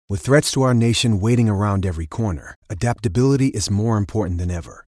With threats to our nation waiting around every corner, adaptability is more important than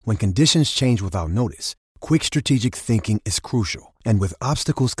ever. When conditions change without notice, quick strategic thinking is crucial. And with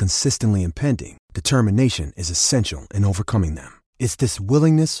obstacles consistently impending, determination is essential in overcoming them. It's this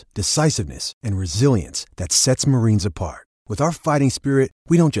willingness, decisiveness, and resilience that sets Marines apart. With our fighting spirit,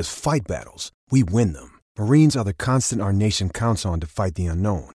 we don't just fight battles, we win them. Marines are the constant our nation counts on to fight the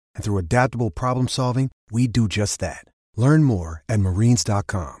unknown. And through adaptable problem solving, we do just that. Learn more at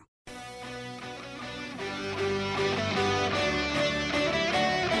marines.com.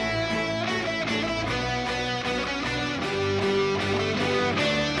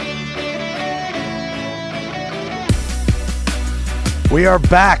 We are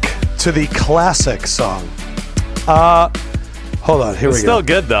back to the classic song. Hold on, here we go. It's still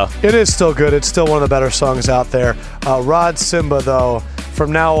good, though. It is still good. It's still one of the better songs out there. Rod Simba, though,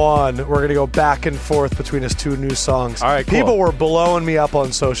 from now on, we're going to go back and forth between his two new songs. All right, cool. People were blowing me up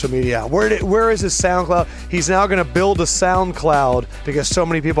on social media. Where is his SoundCloud? He's now going to build a SoundCloud because so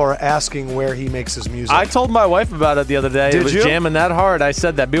many people are asking where he makes his music. I told my wife about it the other day. Did it was you? jamming that hard. I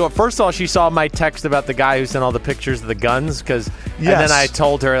said that. First of all, she saw my text about the guy who sent all the pictures of the guns. Yes. And then I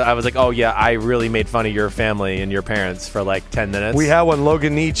told her, I was like, oh, yeah, I really made fun of your family and your parents for like 10 minutes. We had one,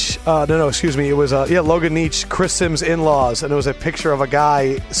 Logan Nietzsche. It was, Logan Nietzsche, Chris Sims' in-laws, and it was a picture of a guy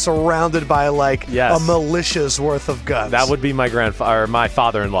surrounded by a militia's worth of guns. That would be my grandfather or my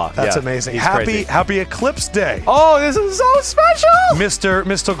father-in-law. That's amazing. Happy Eclipse Day. Oh, this is so special.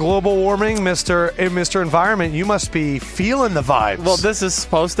 Mr. Global Warming, Mr. Environment, you must be feeling the vibes. Well, this is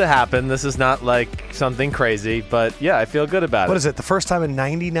supposed to happen. This is not like something crazy, but yeah, I feel good about it. What is it? The first time in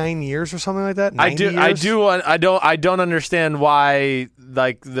 99 years or something like that? I don't understand why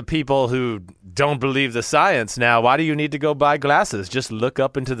like the people who don't believe the science now, why do you need to go buy glasses? Just look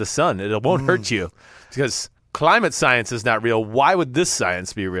up into the sun. It won't hurt you because climate science is not real. Why would this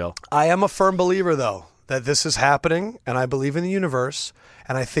science be real? I am a firm believer, though, that this is happening, and I believe in the universe,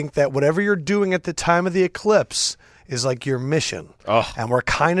 and I think that whatever you're doing at the time of the eclipse is like your mission. Oh. And we're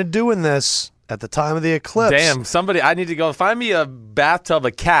kind of doing this at the time of the eclipse. Damn, I need to go find me a bathtub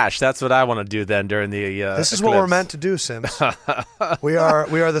of cash. That's what I want to do then during the This is eclipse. what we're meant to do, Sims. We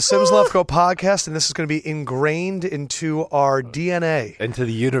are the Sims Left Go podcast, and this is going to be ingrained into our DNA. Into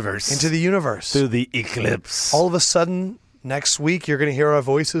the universe. Through the eclipse. All of a sudden, next week, you're going to hear our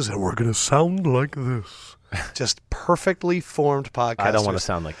voices, and we're going to sound like this. Just perfectly formed podcasters. I don't want to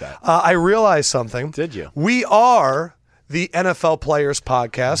sound like that. I realized something. Did you? We are the NFL Players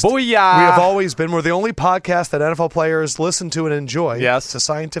Podcast. Booyah! We have always been. We're the only podcast that NFL players listen to and enjoy. Yes. It's a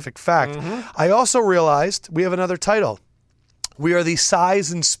scientific fact. I also realized we have another title. We are the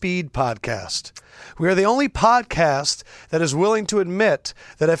Size and Speed Podcast. We are the only podcast that is willing to admit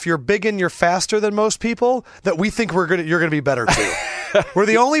that if you're big and you're faster than most people, that we think you're going to be better too. We're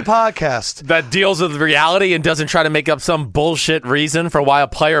the only podcast that deals with reality and doesn't try to make up some bullshit reason for why a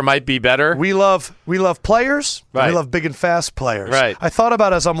player might be better. We love players. Right. We love big and fast players. Right. I thought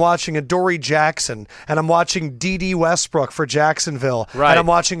about as I'm watching Adoree Jackson and I'm watching D.D. Westbrook for Jacksonville. Right. And I'm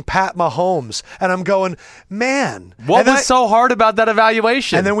watching Pat Mahomes and I'm going, man. What was so hard about that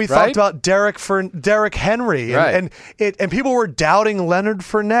evaluation? And then we talked about Derrick Henry and people were doubting Leonard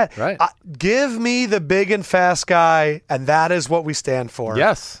Fournette. Right. Give me the big and fast guy, and that is what we stand for.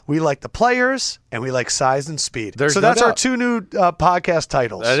 Yes. We like the players, and we like size and speed. There's so no that's our doubt. two new podcast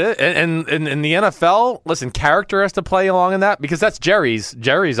titles. And in the NFL, listen, character has to play along in that because that's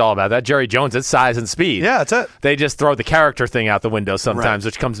Jerry's all about that. Jerry Jones, it's size and speed. Yeah, that's it. They just throw the character thing out the window sometimes,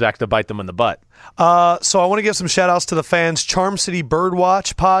 which comes back to bite them in the butt. So I want to give some shout outs to the fans, Charm City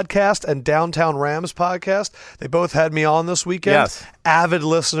Birdwatch podcast and Downtown Rams podcast. They both had me on this weekend. Yes. Avid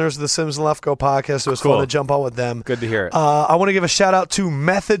listeners of the Sims and Left Go podcast. It was fun to jump on with them. Good to hear it. I want to give a shout out to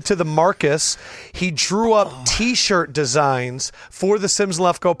Method to the Marcus. He drew up t-shirt designs for the Sims and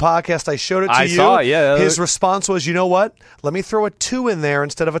Left Go podcast. I showed it to you. I saw it, yeah. His response was, you know what? Let me throw a 2 in there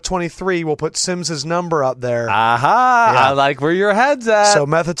instead of a 23. We'll put Sims's number up there. Aha. Yeah. I like where your head's at. So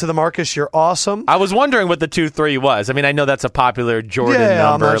Method to the Marcus, you're awesome. I was wondering what the 2-3 was. I mean, I know that's a popular Jordan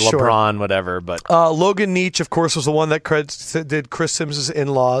number, I'm not sure. LeBron, whatever. But Logan Nietzsche, of course, was the one that did Chris Sims'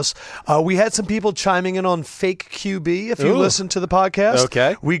 in-laws. We had some people chiming in on fake QB, if you listen to the podcast.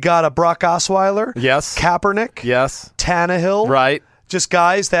 Okay. We got a Brock Osweiler. Yes. Kaepernick. Yes. Tannehill. Right. Just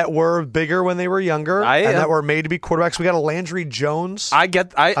guys that were bigger when they were younger and that am. were made to be quarterbacks. We got a Landry Jones. I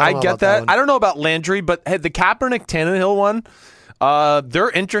get know that. one. I don't know about Landry, but hey, the Kaepernick Tannehill one,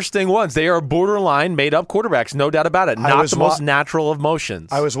 They're interesting ones. They are borderline made-up quarterbacks, no doubt about it. Not the most natural of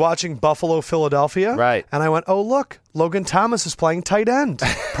motions. I was watching Buffalo, Philadelphia, right, and I went, oh, look, Logan Thomas is playing tight end.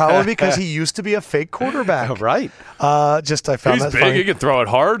 Probably because he used to be a fake quarterback. Right. I found He's that big. funny. He can throw it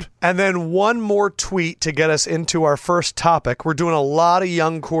hard. And then one more tweet to get us into our first topic. We're doing a lot of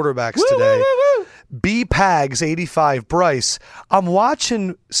young quarterbacks today. Woo. B-Pags 85, Bryce. I'm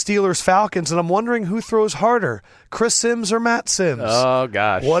watching Steelers Falcons, and I'm wondering who throws harder, Chris Sims or Matt Sims? Oh,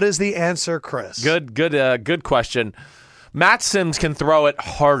 gosh. What is the answer, Chris? Good question. Matt Sims can throw it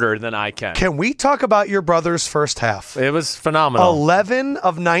harder than I can. Can we talk about your brother's first half? It was phenomenal. 11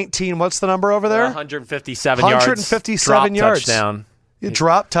 of 19. What's the number over there? 157 yards. 157 yards. Touchdown.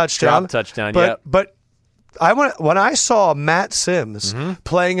 Drop touchdown. Drop touchdown, But when I saw Matt Sims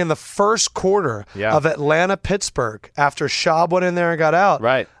playing in the first quarter of Atlanta-Pittsburgh after Schaub went in there and got out,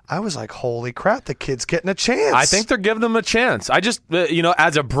 right, I was like, holy crap, the kid's getting a chance. I think they're giving him a chance. I just,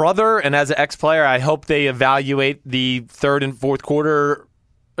 as a brother and as an ex-player, I hope they evaluate the third and fourth quarter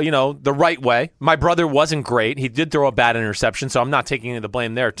the right way. My brother wasn't great. He did throw a bad interception, so I'm not taking any of the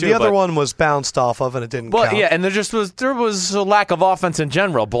blame there, too. The other one was bounced off of, and it didn't count. Yeah, and there was a lack of offense in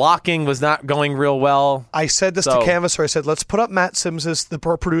general. Blocking was not going real well. I said this to Canvasser. I said, let's put up Matt Sims' the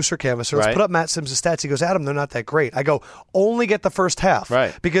producer Canvasser. Let's put up Matt Sims' stats. He goes, Adam, they're not that great. I go, only get the first half.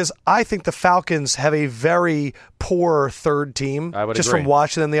 Right. Because I think the Falcons have a very poor third team. I would just agree. From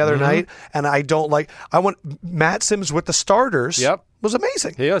watching them the other night, and I want Matt Sims with the starters. Yep. Was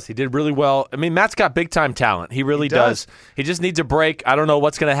amazing. He is. He did really well. I mean, Matt's got big-time talent. He really does. He just needs a break. I don't know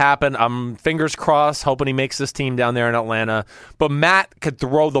what's going to happen. I'm fingers crossed, hoping he makes this team down there in Atlanta. But Matt could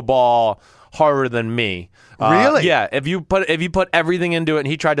throw the ball harder than me. Really? Yeah. If you put everything into it and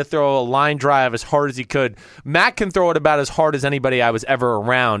he tried to throw a line drive as hard as he could, Matt can throw it about as hard as anybody I was ever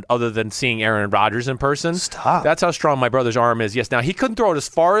around other than seeing Aaron Rodgers in person. Stop. That's how strong my brother's arm is. Yes. Now, he couldn't throw it as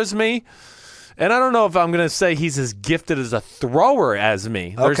far as me. And I don't know if I'm going to say he's as gifted as a thrower as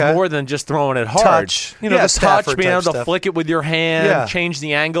me. There's more than just throwing it hard. Touch. The touch, Stafford being able to stuff. flick it with your hand, change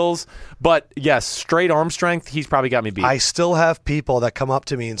the angles. But, yes, straight arm strength, he's probably got me beat. I still have people that come up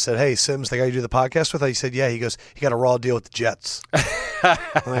to me and said, hey, Sims, the guy you do the podcast with? I said, yeah. He goes, he got a raw deal with the Jets. And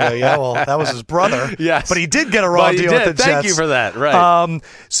I go, yeah, well, that was his brother. Yes. But he did get a raw deal with the Jets. Thank you for that. Right.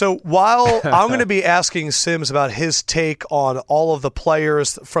 So while I'm going to be asking Sims about his take on all of the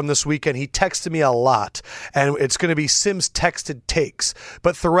players from this weekend, he texted me a lot. And it's going to be Sims texted takes.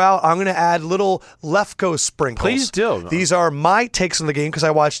 But throughout, I'm going to add little Lefko sprinkles. Please do. These are my takes on the game because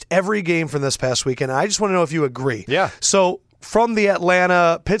I watched every game from this past weekend. And I just want to know if you agree. Yeah. So from the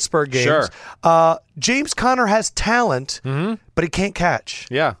Atlanta-Pittsburgh games, James Conner has talent, but he can't catch.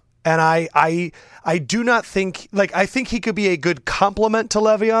 Yeah. And I do not think I think he could be a good complement to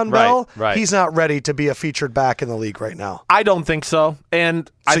Le'Veon Bell. Right. He's not ready to be a featured back in the league right now. I don't think so. And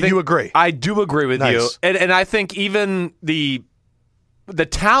so I think you agree? I do agree with you. And I think even the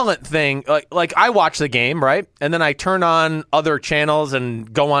talent thing, like I watch the game, right? And then I turn on other channels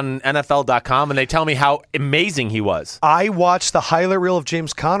and go on NFL.com and they tell me how amazing he was. I watched the highlight reel of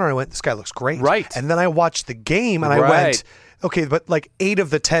James Conner and I went, this guy looks great. Right. And then I watched the game and I went, okay, but like 8 of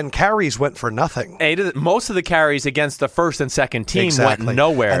the 10 carries went for nothing. Most of the carries against the first and second team went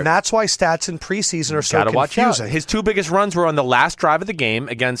nowhere. And that's why stats in preseason are so confusing. Watch out. His 2 biggest runs were on the last drive of the game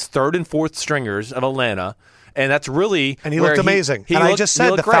against third and fourth stringers of Atlanta. And that's really and he looked amazing. I just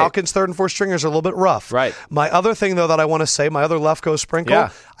said the Falcons' third and fourth stringers are a little bit rough. Right. My other thing, though, that I want to say, my other Lefko sprinkle,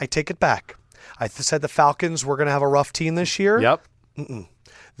 I take it back. I said the Falcons were going to have a rough team this year. Yep.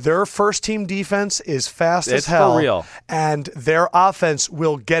 Their first-team defense is fast as hell. It's for real. And their offense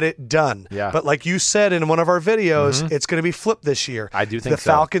will get it done. Yeah. But like you said in one of our videos, it's going to be flipped this year. I do think the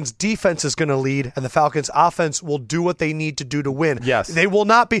Falcons' defense is going to lead, and the Falcons' offense will do what they need to do to win. Yes. They will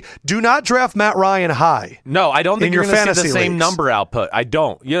not be – do not draft Matt Ryan high. No, I don't think you're going to see the same leagues. number output. I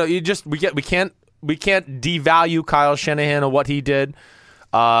don't. We can't devalue Kyle Shanahan and what he did.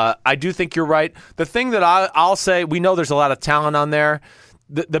 I do think you're right. The thing that I'll say, we know there's a lot of talent on there.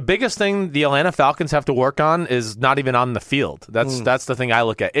 The biggest thing the Atlanta Falcons have to work on is not even on the field. That's the thing I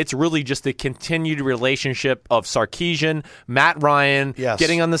look at. It's really just the continued relationship of Sarkisian, Matt Ryan,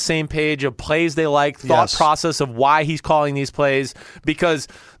 getting on the same page of plays they like, thought process of why he's calling these plays, because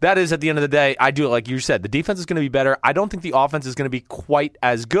that is, at the end of the day, I do it like you said. The defense is going to be better. I don't think the offense is going to be quite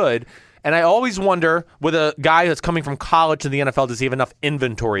as good. And I always wonder, with a guy that's coming from college to the NFL, does he have enough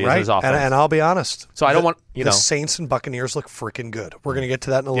inventory in his offense? And I'll be honest. So I don't want The Saints and Buccaneers look freaking good. We're going to get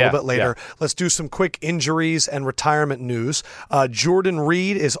to that in a little bit later. Yeah. Let's do some quick injuries and retirement news. Jordan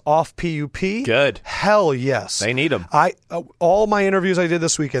Reed is off PUP. Good. Hell yes. They need him. All my interviews I did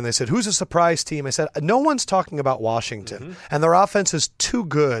this weekend, they said, who's a surprise team? I said, no one's talking about Washington. And their offense is too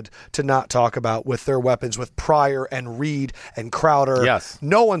good to not talk about with their weapons, with Pryor and Reed and Crowder. Yes.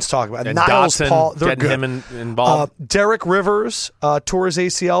 No one's talking about it. And Niles Dotson, Paul, they're getting good. him involved. Derek Rivers tore his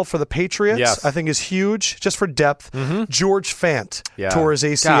ACL for the Patriots. Yes. I think is huge, just for depth. George Fant Yeah. tore his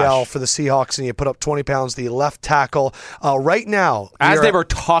ACL for the Seahawks, and he put up 20 pounds, the left tackle. Right now, they were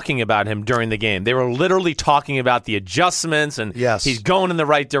talking about him during the game, they were literally talking about the adjustments, and he's going in the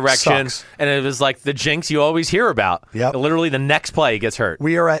right direction. Sucks. And it was like the jinx you always hear about. Yep. Literally the next play he gets hurt.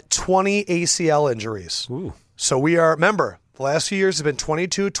 We are at 20 ACL injuries. Ooh. So we are, remember, the last few years have been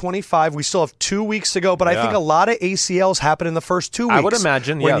 22, 25. We still have 2 weeks to go, but I think a lot of ACLs happen in the first 2 weeks. I would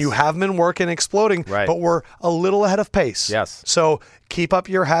imagine, when yes. you have them in work and exploding, Right. but we're a little ahead of pace. Yes. So keep up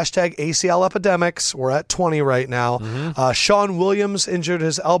your hashtag ACL epidemics. We're at 20 right now. Sean Williams injured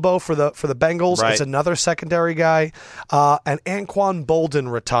his elbow for the Bengals. Right. It's another secondary guy. And Anquan Bolden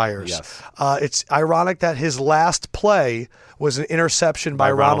retires. Yes. It's ironic that his last play was an interception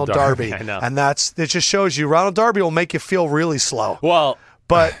by Ronald Darby. I know. And it just shows you Ronald Darby will make you feel really slow. Well,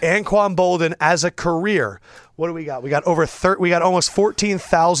 But Anquan Bolden as a career, what do we got? We got we got almost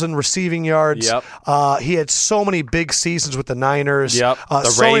 14,000 receiving yards. Yep. He had so many big seasons with the Niners. Yep. The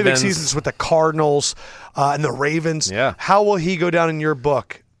so many big Ravens. seasons with the Cardinals and the Ravens. Yeah. How will he go down in your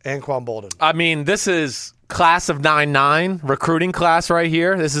book, Anquan Bolden? I mean, this is class of 9-9 recruiting class right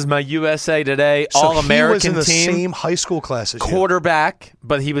here. This is my USA Today All-American he was in team. the same high school class as you. Quarterback,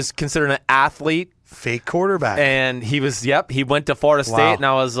 but he was considered an athlete. Fake quarterback. And he went to Florida State, Wow. and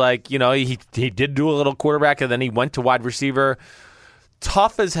I was like, he did do a little quarterback, and then he went to wide receiver.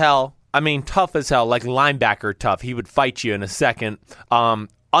 Tough as hell. I mean, tough as hell, like linebacker tough. He would fight you in a second.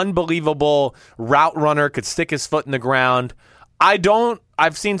 Unbelievable route runner, could stick his foot in the ground.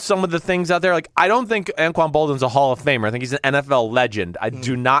 I've seen some of the things out there. Like, I don't think Anquan Bolden's a Hall of Famer. I think he's an NFL legend. I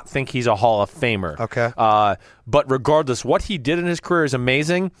do not think he's a Hall of Famer. Okay. But regardless, what he did in his career is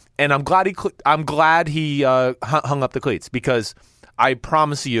amazing, and I'm glad he hung up the cleats, because I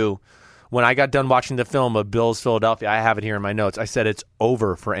promise you, when I got done watching the film of Bills Philadelphia, I have it here in my notes, I said it's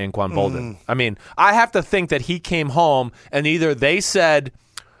over for Anquan Bolden. I mean, I have to think that he came home and either they said,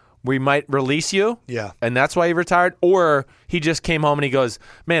 we might release you, and that's why he retired, or he just came home and he goes,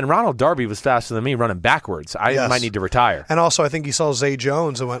 man, Ronald Darby was faster than me running backwards. I might need to retire. And also, I think he saw Zay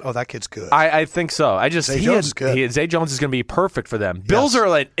Jones and went, oh, that kid's good. I think so. Zay Jones is good. Zay Jones is going to be perfect for them. Bills are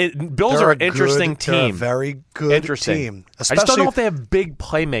an interesting team. They're a very good team. I just don't know if they have big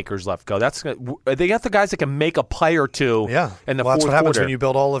playmakers left. They got the guys that can make a play or two. Yeah. In the that's fourth what happens quarter. when you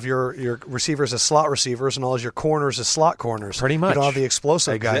build all of your receivers as slot receivers and all of your corners as slot corners. Pretty much. You don't have the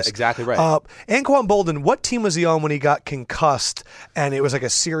explosive guys. Exactly right. Anquan Bolden, what team was he on when he got concussed and it was like a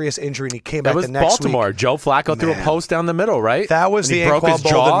serious injury and he came back the next Baltimore. week? Joe Flacco threw a post down the middle, right? That was and the he broke Anquan his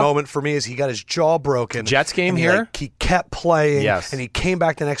Bolden jaw. moment for me, is he got his jaw broken. Jets game and here? He kept playing, Yes. and he came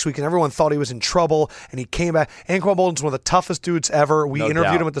back the next week, and everyone thought he was in trouble, and he came back. Anquan Bolden's one of the toughest dudes ever. We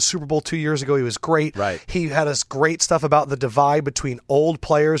interviewed him at the Super Bowl 2 years ago. He was great. Right. He had us great stuff about the divide between old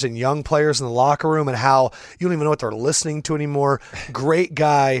players and young players in the locker room and how you don't even know what they're listening to anymore. Great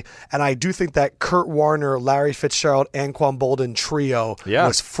guy. And I do think that Kurt Warner, Larry Fitzgerald, Anquan Bolden trio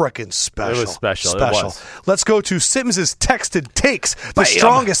was frickin' special. It was special. It was. Let's go to Sims's texted takes. The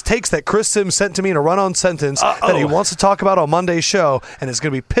strongest takes that Chris Sims sent to me in a run-on sentence that he wants to talk about on Monday's show, and is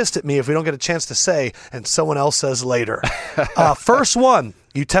going to be pissed at me if we don't get a chance to say, and someone else says later. First one,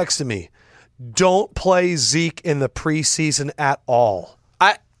 you texted me. Don't play Zeke in the preseason at all.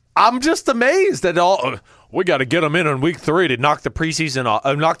 I'm just amazed at all. We got to get him in week 3 to knock the preseason off,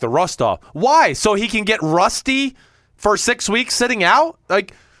 knock the rust off. Why? So he can get rusty for 6 weeks sitting out?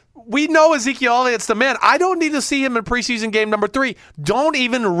 Like, we know Ezekiel Elliott's the man. I don't need to see him in preseason game number 3. Don't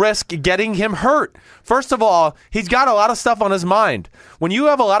even risk getting him hurt. First of all, he's got a lot of stuff on his mind. When you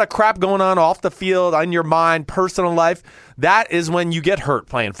have a lot of crap going on off the field, on your mind, personal life, that is when you get hurt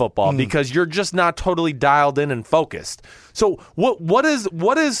playing football because you're just not totally dialed in and focused. So what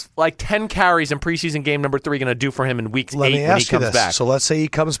is like 10 carries in preseason game number 3 going to do for him in week 8 when he comes back? So let's say he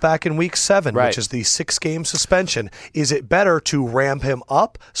comes back in week 7, Right. which is the 6-game suspension. Is it better to ramp him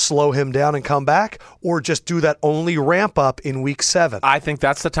up, slow him down, and come back, or just do that only ramp up in week 7? I think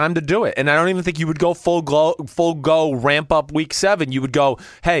that's the time to do it. And I don't even think you would go full go ramp up week 7. You would go,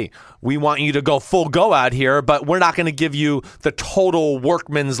 hey, we want you to go full go out here, but we're not going to give you the total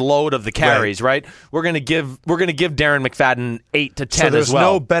workman's load of the carries, right? We're going to give Darren McFadden McFadden 8 to 10 so there's as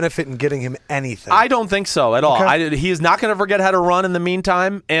well. no benefit in getting him anything. I don't think so at all. Okay. He is not going to forget how to run in the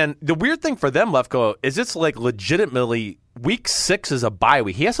meantime. And the weird thing for them, Lefko, is it's like legitimately week 6 is a bye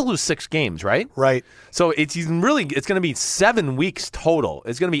week. He has to lose 6 games, right? Right. So it's going to be 7 weeks total.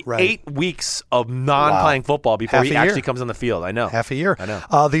 It's going to be 8 weeks of non-playing football before Half he a year. actually comes on the field. I know. Half a year. I know.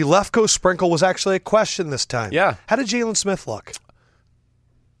 The Lefko sprinkle was actually a question this time. Yeah. How did Jalen Smith look?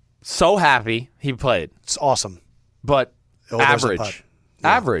 So happy he played, It's awesome. but there's a average. but.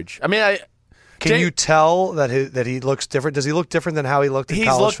 Average. I mean, Can you tell that he looks different? Does he look different than how he looked in he's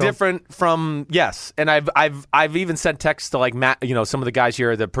college looked film? different from yes, and I've even sent texts to like Matt, some of the guys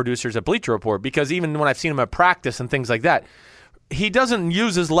here, the producers at Bleacher Report, because even when I've seen him at practice and things like that, he doesn't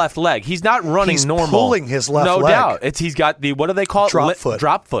use his left leg. He's not running He's normal. pulling his left no leg. doubt. He's got the what do they call it? Drop foot.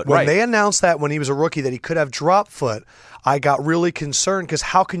 Drop foot. When right. they announced that when he was a rookie that he could have drop foot, I got really concerned because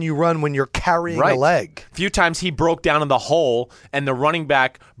how can you run when you're carrying a leg? A few times he broke down in the hole, and the running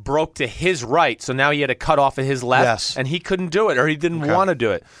back broke to his right, so now he had to cut off of his left, and he couldn't do it, or he didn't want to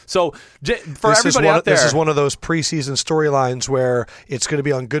do it. So for everybody out there, this is one of those preseason storylines where it's going to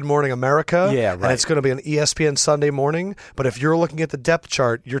be on Good Morning America, and it's going to be on ESPN Sunday morning. But if you're looking at the depth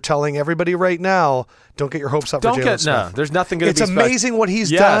chart, you're telling everybody right now, don't get your hopes up for Jalen Smith. No, there's nothing going to be It's amazing what he's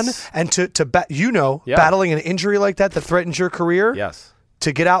done, and battling an injury like that threatens your career. Yes.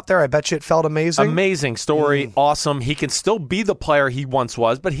 To get out there, I bet you it felt amazing. Amazing story. Awesome. He can still be the player he once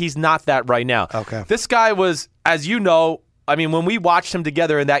was, but he's not that right now. Okay. This guy was, as you know, I mean, when we watched him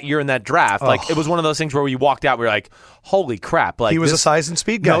together in that year in that draft, like it was one of those things where we walked out, we were like, holy crap. Like, he was a size and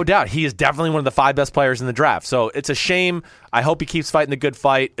speed guy. No doubt. He is definitely one of the 5 best players in the draft. So it's a shame. I hope he keeps fighting the good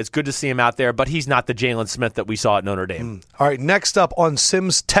fight. It's good to see him out there, but he's not the Jalen Smith that we saw at Notre Dame. All right, next up on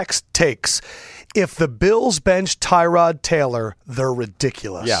Sims Text Takes. If the Bills bench Tyrod Taylor, they're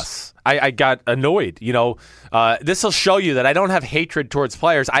ridiculous. Yes. I got annoyed. This will show you that I don't have hatred towards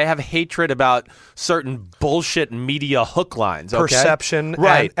players. I have hatred about certain bullshit media hook lines. Okay? Perception,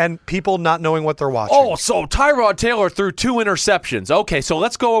 right. and people not knowing what they're watching. Oh, so Tyrod Taylor threw 2 interceptions. Okay, so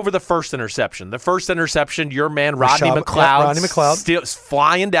let's go over the first interception. The first interception, your man Rodney McLeod.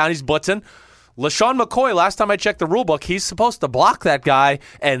 Flying down, he's blitzing. LaShawn McCoy, last time I checked the rule book, he's supposed to block that guy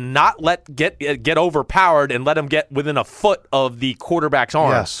and not get overpowered and let him get within a foot of the quarterback's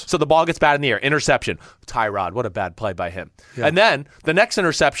arm. Yes. So the ball gets bad in the air. Interception. Tyrod, what a bad play by him. Yeah. And then the next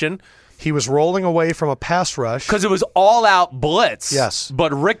interception, he was rolling away from a pass rush. Because it was all-out blitz. Yes.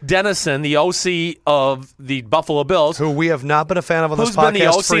 But Rick Dennison, the OC of the Buffalo Bills, who we have not been a fan of on this podcast for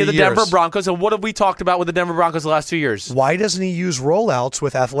years, who's been the OC of the years. Denver Broncos, and what have we talked about with the Denver Broncos the last 2 years? Why doesn't he use rollouts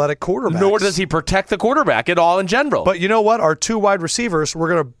with athletic quarterbacks? Nor does he protect the quarterback at all in general. But you know what? Our 2 wide receivers, we're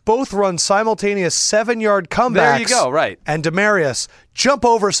going to both run simultaneous 7-yard comebacks. There you go, right. And Demarius, jump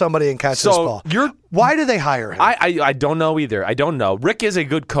over somebody and catch this ball. Why do they hire him? I don't know either. I don't know. Rick is a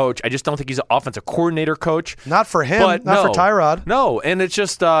good coach. I just don't think he's an offensive coordinator coach. Not for him. Not for Tyrod. No, and it's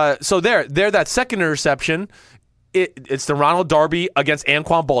just so there that second interception, it's the Ronald Darby against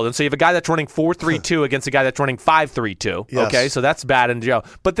Anquan Bolden. So you have a guy that's running 4-3-2 against a guy that's running 5-3-2. Yes. Okay, so that's bad in jail.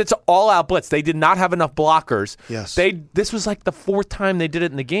 But it's all out blitz. They did not have enough blockers. Yes. This was like the 4th time they did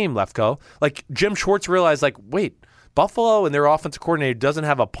it in the game, Lefko. Like Jim Schwartz realized, like, wait, Buffalo and their offensive coordinator doesn't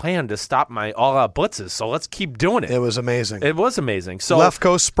have a plan to stop my all-out blitzes, so let's keep doing it. It was amazing. It was amazing. So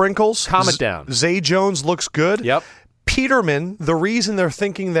Lefko sprinkles. Calm it down. Zay Jones looks good. Yep. Peterman, the reason they're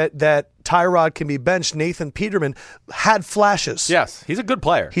thinking that Tyrod can be benched, Nathan Peterman, had flashes. Yes, he's a good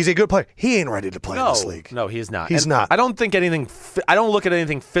player. He's a good player. He ain't ready to play in this league. No, he is not. He's not. I don't think anything. I don't look at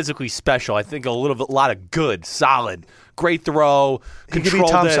anything physically special. I think a lot of good, solid, great throw. He could be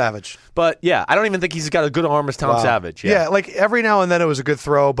Tom Savage. But yeah, I don't even think he's got a good arm as Tom Savage. Yeah, like every now and then it was a good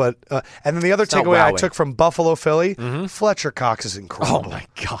throw, but and then the other takeaway I took from Buffalo, Philly, Fletcher Cox is incredible. Oh my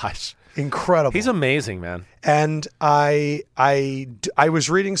gosh. Incredible. He's amazing, man. And I was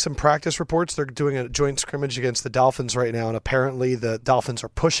reading some practice reports. They're doing a joint scrimmage against the Dolphins right now, and apparently the Dolphins are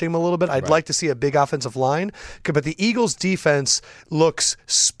pushing him a little bit. I'd like to see a big offensive line, but the Eagles' defense looks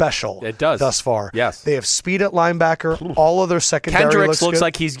special. It does. Thus far. Yes. They have speed at linebacker. All of their secondary Kendricks looks good.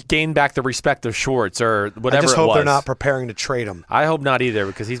 like he's gained back the respect of Schwartz or whatever I just hope it was. they're not preparing to trade him. I hope not either,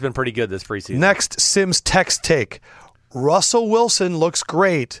 because he's been pretty good this preseason. Next, Sims text take. Russell Wilson looks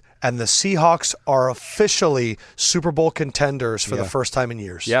great, and the Seahawks are officially Super Bowl contenders for the first time in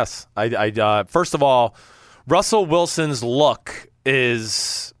years. Yes. First of all, Russell Wilson's look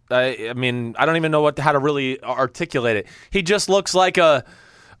is, I mean, I don't even know how to really articulate it. He just looks like a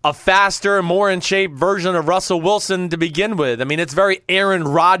a faster, more in shape version of Russell Wilson to begin with. I mean, it's very Aaron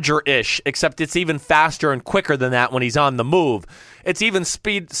Rodgers-ish, except it's even faster and quicker than that when he's on the move. It's even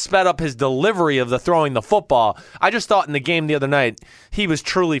sped up his delivery of the throwing the football. I just thought in the game the other night, he was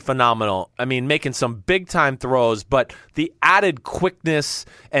truly phenomenal. I mean, making some big-time throws, but the added quickness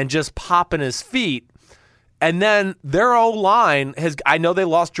and just popping his feet. And then their O-line I know they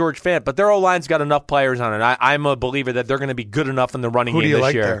lost George Fant, but their O-line's got enough players on it. I'm a believer that they're going to be good enough in the running game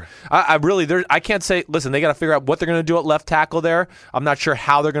this year. I can't say, listen, they got to figure out what they're going to do at left tackle there. I'm not sure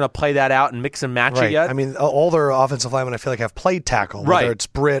how they're going to play that out and mix and match it yet. I mean, all their offensive linemen, I feel like, have played tackle, whether it's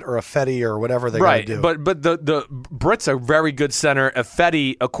Britt or Effetti or whatever they're going to do. But the Britt's a very good center.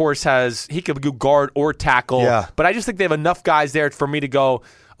 Effetti, of course, he could do guard or tackle. Yeah. But I just think they have enough guys there for me to go,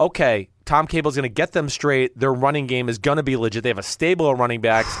 okay, Tom Cable's going to get them straight. Their running game is going to be legit. They have a stable of running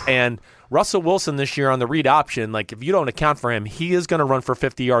backs. And Russell Wilson this year on the read option, like if you don't account for him, he is going to run for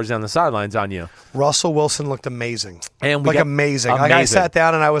 50 yards down the sidelines on you. Russell Wilson looked amazing. And amazing. Like I sat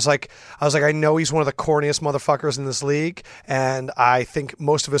down and I was like, I know he's one of the corniest motherfuckers in this league, and I think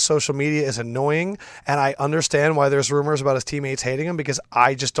most of his social media is annoying, and I understand why there's rumors about his teammates hating him, because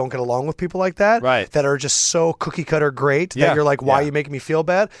I just don't get along with people like that, that are just so cookie cutter great that you're like, why are you making me feel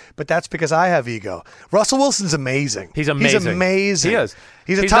bad? But that's because I have ego. Russell Wilson's amazing. He's amazing. He is.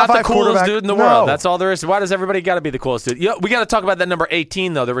 He's a not top the 5 coolest quarterback. dude in the world. That's all there is. Why does everybody got to be the coolest dude? We got to talk about that number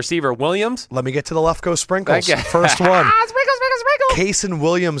 18, though, the receiver, Williams. Let me get to the left go sprinkles. First one. Kason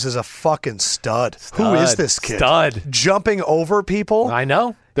Williams is a fucking stud. Who is this kid? Stud. Jumping over people. I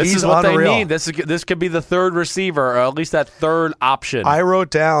know. This is what they need. This could be the third receiver, or at least that third option. I wrote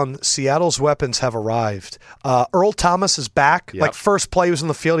down Seattle's weapons have arrived. Earl Thomas is back. Yep. Like first play he was in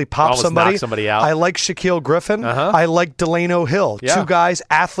the field, he popped knocked somebody out. I like Shaquille Griffin. I like Delano Hill. Yeah. 2 guys,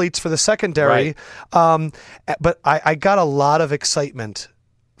 athletes for the secondary. But I got a lot of excitement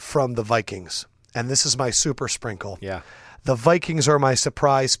from the Vikings. And this is my super sprinkle. Yeah. The Vikings are my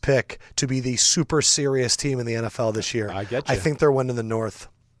surprise pick to be the super serious team in the NFL this year. I get you. I think they're winning the North.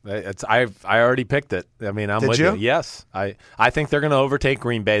 I already picked it. I mean, I'm with you. Yes. I think they're going to overtake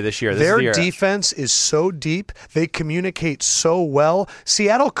Green Bay this year. Their defense is so deep. They communicate so well.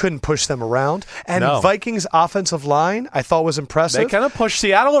 Seattle couldn't push them around. And Vikings' offensive line, I thought, was impressive. They kind of pushed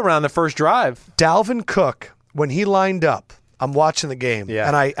Seattle around the first drive. Dalvin Cook, when he lined up, I'm watching the game,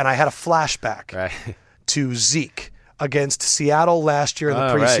 and I had a flashback to Zeke against Seattle last year in the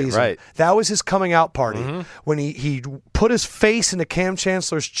preseason. Right. That was his coming out party when he put his face into Cam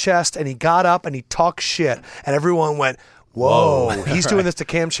Chancellor's chest and he got up and he talked shit, and everyone went, whoa, he's doing this to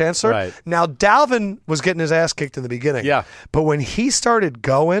Cam Chancellor? Right. Now, Dalvin was getting his ass kicked in the beginning. Yeah. But when he started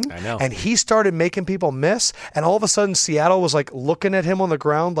going and he started making people miss, and all of a sudden Seattle was like looking at him on the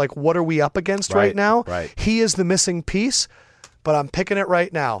ground like, what are we up against right now? Right. He is the missing piece, but I'm picking it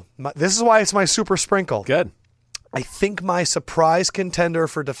right now. This is why it's my super sprinkle. Good. I think my surprise contender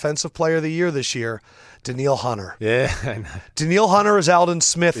for Defensive Player of the Year this year, Danielle Hunter. Yeah. Danielle Hunter is Alden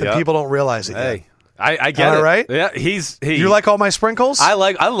Smith, and people don't realize it yet. I get it. Right? Yeah, You like all my sprinkles? I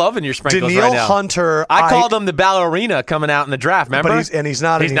loving your sprinkles Danielle right now. Hunter. I called him the ballerina coming out in the draft, remember? But he's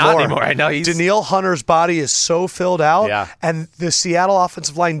not anymore. He's not anymore. I know. Danielle Hunter's body is so filled out, and the Seattle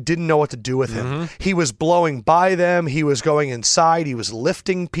offensive line didn't know what to do with him. He was blowing by them. He was going inside. He was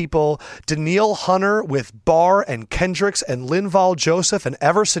lifting people. Danielle Hunter with Barr and Kendricks and Linval Joseph and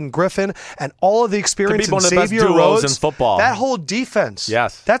Everson Griffin and all of the experience in Xavier Rhodes in football. That whole defense.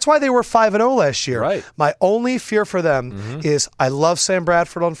 Yes. That's why they were 5-0 last year. Right. My only fear for them is I love Sam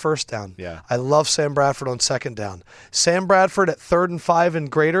Bradford on first down. Yeah. I love Sam Bradford on second down. Sam Bradford at 3rd and 5 and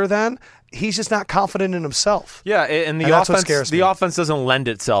greater than, he's just not confident in himself. Yeah, and the offense doesn't lend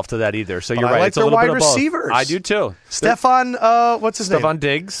itself to that either. So you're right. I like it's a their little wide bit of both. receivers. I do too. What's his name? Stephon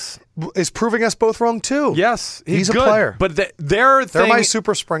Diggs is proving us both wrong too. Yes, he's a good, player. But they're my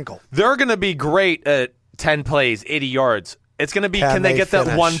super sprinkle. They're going to be great at 10 plays, 80 yards. It's going to be, can they get finish?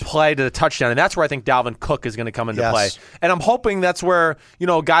 that one play to the touchdown? And that's where I think Dalvin Cook is going to come into play. And I'm hoping that's where,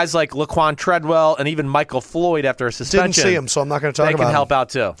 guys like Laquan Treadwell and even Michael Floyd after a suspension. Didn't see him, so I'm not going to talk about him. They can help out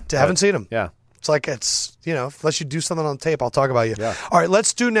too. Haven't seen him. Yeah. It's like unless you do something on tape, I'll talk about you. Yeah. All right,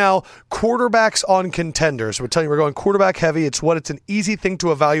 let's do now quarterbacks on contenders. We're telling you we're going quarterback heavy. It's an easy thing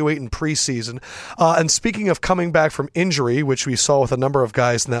to evaluate in preseason. And speaking of coming back from injury, which we saw with a number of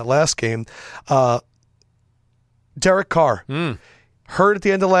guys in that last game, Derek Carr. Hurt at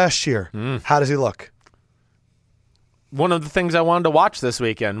the end of last year. How does he look? One of the things I wanted to watch this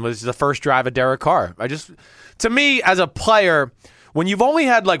weekend was the first drive of Derek Carr. To me, as a player, when you've only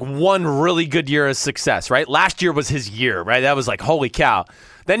had like one really good year of success, right? Last year was his year, right? That was like, holy cow.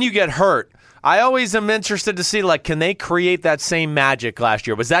 Then you get hurt. I always am interested to see, like, can they create that same magic last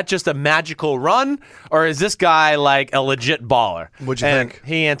year? Was that just a magical run, or is this guy, like, a legit baller? What'd you think?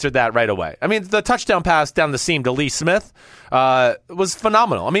 He answered that right away. I mean, the touchdown pass down the seam to Lee Smith was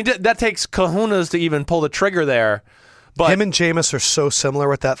phenomenal. I mean, that takes kahunas to even pull the trigger there. But him and Jameis are so similar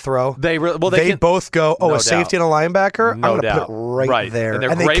with that throw. They can, both go, no a safety and a linebacker? No I'm going to doubt. put it right there. And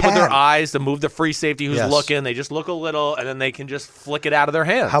they're great with their eyes to move the free safety who's looking. They just look a little, and then they can just flick it out of their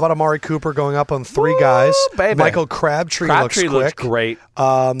hands. How about Amari Cooper going up on 3 guys? Baby. Michael Crabtree looks quick. Looks great.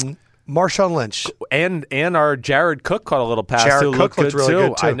 Marshawn Lynch. And our Jared Cook caught a little pass. Jared Cook looked really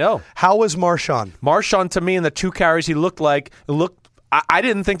good, too. I know. How was Marshawn? Marshawn, to me, in the 2 carries, he looked. I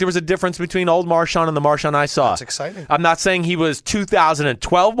didn't think there was a difference between old Marshawn and the Marshawn I saw. That's exciting. I'm not saying he was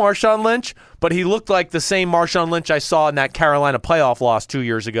 2012 Marshawn Lynch, but he looked like the same Marshawn Lynch I saw in that Carolina playoff loss 2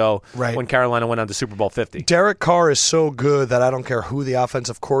 years ago when Carolina went on to Super Bowl 50. Derek Carr is so good that I don't care who the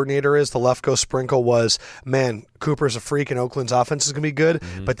offensive coordinator is. The Lefko sprinkle was, man, Cooper's a freak and Oakland's offense is going to be good,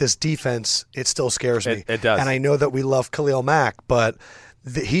 but this defense, it still scares me. It does. And I know that we love Khalil Mack, but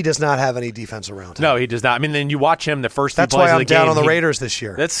he does not have any defense around him. No, he does not. I mean, then you watch him the first few That's plays why of I'm the game. down on the Raiders this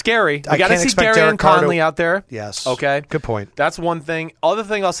year. That's scary. I We got to can't see expect Gary Derek and Carr Conley out there. Yes. Okay. Good point. That's one thing. Other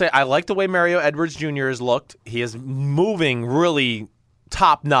thing I'll say, I like the way Mario Edwards Jr. has looked. He is moving really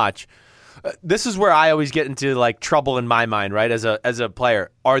top notch. This is where I always get into like trouble in my mind, right? As a player,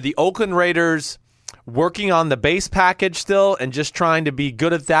 are the Oakland Raiders working on the base package still and just trying to be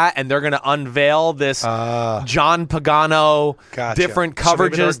good at that, and they're going to unveil this John Pagano different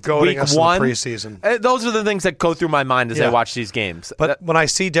coverages so week one preseason? Those are the things that go through my mind as I watch these games. But when I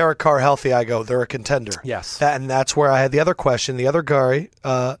see Derek Carr healthy, I go, they're a contender. Yes. And that's where I had the other question. The other guy,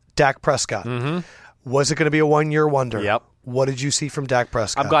 Dak Prescott. Was it going to be a one-year wonder? Yep. What did you see from Dak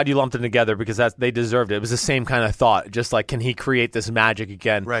Prescott? I'm glad you lumped them together because they deserved it. It was the same kind of thought, just like, can he create this magic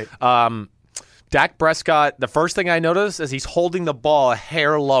again? Right. Dak Prescott, the first thing I noticed is he's holding the ball a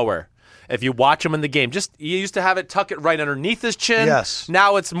hair lower. If you watch him in the game, you used to have it tuck it right underneath his chin. Yes.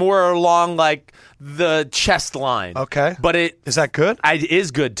 Now it's more along like the chest line. Okay. But is that good? It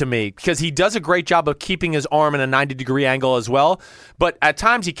is good to me because he does a great job of keeping his arm in a 90-degree angle as well. But at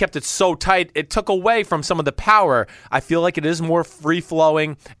times he kept it so tight, it took away from some of the power. I feel like it is more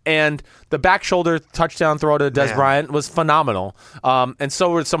free-flowing. And the back shoulder touchdown throw to Des Bryant was phenomenal. And so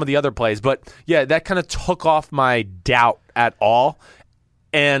were some of the other plays. But, yeah, that kind of took off my doubt at all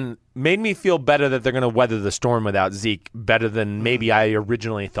and made me feel better that they're going to weather the storm without Zeke better than maybe I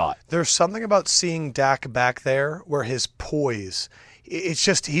originally thought. There's something about seeing Dak back there where his poise, it's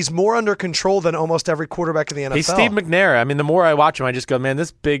just he's more under control than almost every quarterback in the NFL. He's Steve McNair. I mean, the more I watch him, I just go, man,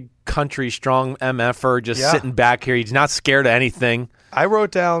 this big country strong MFer just sitting back here. He's not scared of anything. I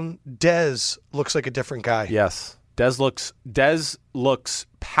wrote down Dez looks like a different guy. Yes. Dez looks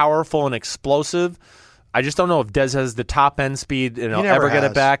powerful and explosive. I just don't know if Dez has the top-end speed and he'll ever get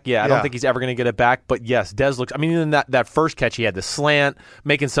it back. Yeah, I don't think he's ever going to get it back. But, yes, Dez looks – I mean, even that first catch, he had the slant,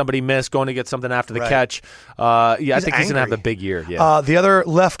 making somebody miss, going to get something after the catch. I think he's going to have a big year. Yeah. The other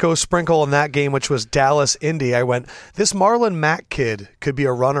Lefko sprinkle in that game, which was Dallas-Indy, I went, this Marlon Mack kid could be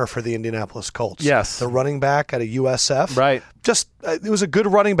a runner for the Indianapolis Colts. Yes. The running back at a USF. Right. It was a good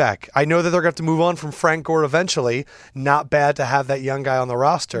running back. I know that they're going to have to move on from Frank Gore eventually. Not bad to have that young guy on the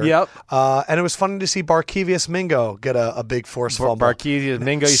roster. Yep. And it was funny to see Barkevius Mingo get a big force fumble. Barkevius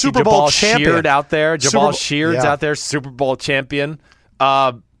Mingo, you Super see Bowl Jabal champion. Sheard out there. Jabal Sheard's out there, Super Bowl champion.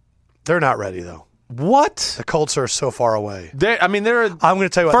 They're not ready, though. What? The Colts are so far away. They're. I'm going to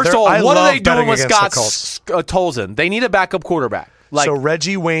tell you what. First of all, what are they doing with Scott the Tolzien? They need a backup quarterback. So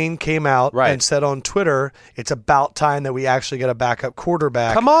Reggie Wayne came out Right. and said on Twitter, it's about time that we actually get a backup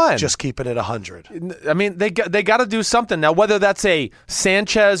quarterback. Come on. Just keep it at 100. I mean, they got to do something. Now, whether that's a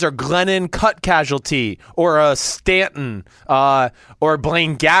Sanchez or Glennon cut casualty or a Stanton or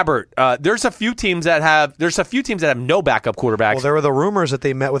Blaine Gabbert, there's a few teams that have no backup quarterbacks. Well, there were the rumors that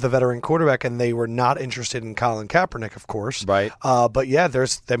they met with a veteran quarterback and they were not interested in Colin Kaepernick, of course. Right. But yeah,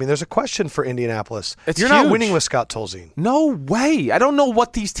 there's a question for Indianapolis. It's You're huge. not winning with Scott Tolzien. No way. I don't know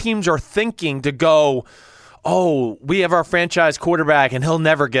what these teams are thinking to go, oh, we have our franchise quarterback and he'll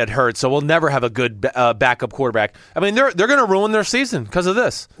never get hurt, so we'll never have a good backup quarterback. I mean, they're going to ruin their season because of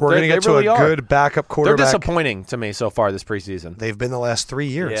this. We're going to get to a good backup quarterback. They're disappointing to me so far this preseason. They've been the last 3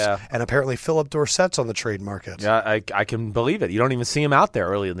 years. Yeah. And apparently Philip Dorsett's on the trade market. Yeah, I can believe it. You don't even see him out there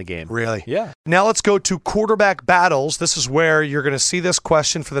early in the game. Really? Yeah. Now let's go to quarterback battles. This is where you're going to see this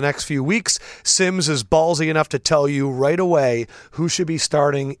question for the next few weeks. Sims is ballsy enough to tell you right away who should be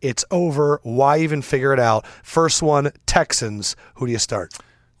starting. It's over. Why even figure it out? First one, Texans. Who do you start?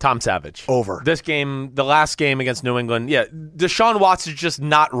 Tom Savage. Over. This game, the last game against New England, Deshaun Watson's just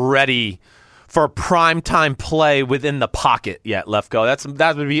not ready for primetime play within the pocket yet, Lefko.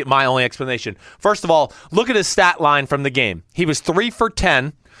 That would be my only explanation. First of all, look at his stat line from the game. He was 3 for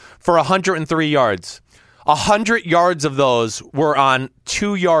 10 for 103 yards. 100 yards of those were on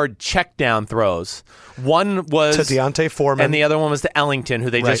 2-yard check down throws. One was to Deontay Foreman, and the other one was to Ellington, who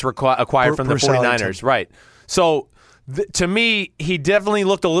they just acquired from Bruce the 49ers. Ellington. Right. So to me, he definitely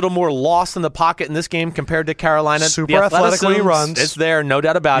looked a little more lost in the pocket in this game compared to Carolina. Super the athletic when he runs. It's there, no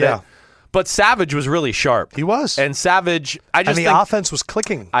doubt about it. But Savage was really sharp. He was. And Savage, and the offense was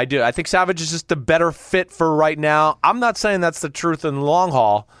clicking. I do. I think Savage is just a better fit for right now. I'm not saying that's the truth in the long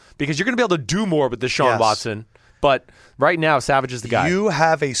haul because you're going to be able to do more with Deshaun Watson. But right now, Savage is the guy. You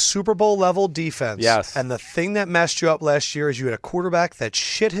have a Super Bowl level defense. Yes. And the thing that messed you up last year is you had a quarterback that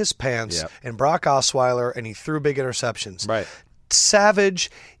shit his pants in Brock Osweiler, and he threw big interceptions. Right.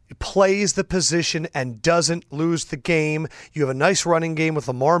 Savage plays the position and doesn't lose the game. You have a nice running game with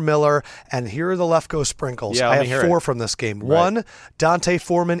Lamar Miller, and here are the Lefko sprinkles. I have 4 from this game. Right. 1, Dante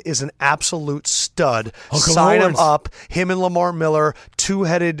Foreman is an absolute stud. Sign him up. Him and Lamar Miller,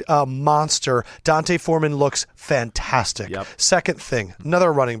 two-headed monster. Dante Foreman looks fantastic. Yep. Second thing,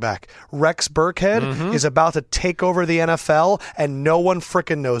 another running back. Rex Burkhead is about to take over the NFL, and no one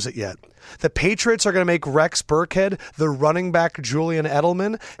frickin' knows it yet. The Patriots are going to make Rex Burkhead the running back Julian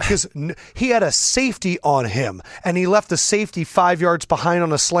Edelman because he had a safety on him, and he left the safety 5 yards behind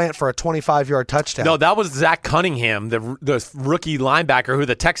on a slant for a 25-yard touchdown. No, that was Zach Cunningham, the rookie linebacker who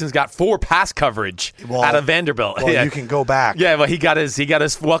the Texans got 4 pass coverage out of Vanderbilt. Well, you can go back. Yeah, well, he got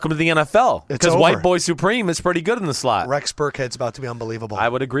his welcome to the NFL because White Boy Supreme is pretty good in the slot. Rex Burkhead's about to be unbelievable. I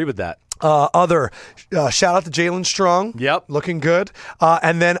would agree with that. Shout out to Jalen Strong. Yep. Looking good.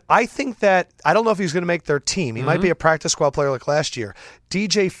 And then I think that, I don't know if he's going to make their team. He might be a practice squad player like last year.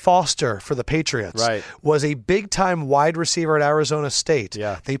 DJ Foster for the Patriots was a big-time wide receiver at Arizona State.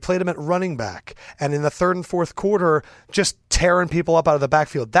 Yeah. They played him at running back. And in the third and fourth quarter, just tearing people up out of the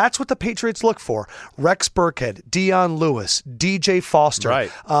backfield. That's what the Patriots look for. Rex Burkhead, Deion Lewis, DJ Foster.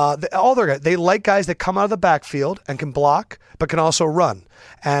 Right. All their guys. They like guys that come out of the backfield and can block, but can also run.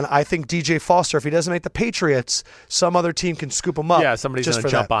 And I think DJ Foster, if he doesn't make the Patriots, some other team can scoop him up. Yeah, somebody's going to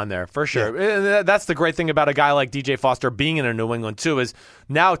jump on there, for sure. Yeah. That's the great thing about a guy like DJ Foster being in New England, too, is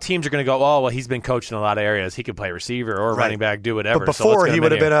now teams are going to go, oh, well, he's been coached in a lot of areas. He can play receiver or running back, do whatever. But before, he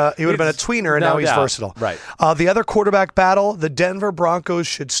would have been a tweener, and now he's versatile. Right. The other quarterback battle, the Denver Broncos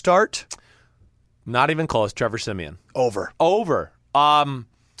should start. Not even close. Trevor Siemian. Over.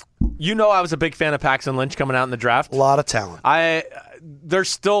 You know I was a big fan of Paxton Lynch coming out in the draft. A lot of talent. I'm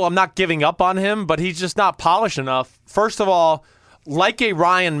not giving up on him, but he's just not polished enough. First of all, like a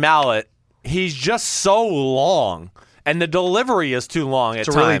Ryan Mallett, he's just so long, and the delivery is too long at times.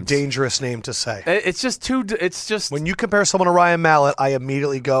 It's a really dangerous name to say. It's just when you compare someone to Ryan Mallett, I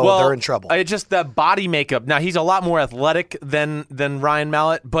immediately go, they're in trouble. It's just the body makeup. Now, he's a lot more athletic than Ryan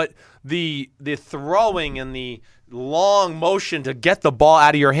Mallett, but the throwing and the long motion to get the ball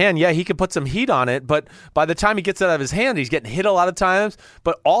out of your hand, he could put some heat on it, but by the time he gets it out of his hand, he's getting hit a lot of times.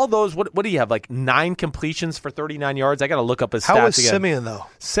 But all those, what do you have, like 9 completions for 39 yards? I got to look up his stats again. How is Siemian, though?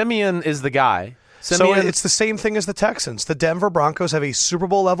 Siemian is the guy. So it's the same thing as the Texans. The Denver Broncos have a Super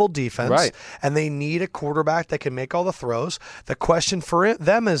Bowl level defense, and they need a quarterback that can make all the throws. The question for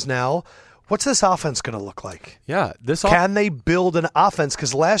them is now, what's this offense going to look like? Yeah, can they build an offense?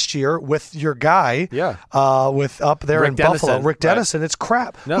 Because last year with your guy, with up there in Buffalo, Rick Dennison, it's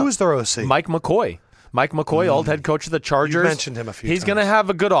crap. No. Who's their OC? Mike McCoy, old head coach of the Chargers. You mentioned him a few times. He's going to have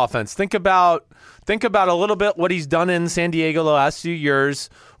a good offense. Think about a little bit what he's done in San Diego the last few years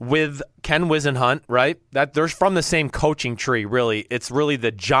with Ken Wisenhunt, right? That they're from the same coaching tree, really. It's really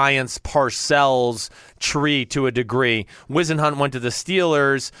the Giants Parcells tree to a degree. Wisenhunt went to the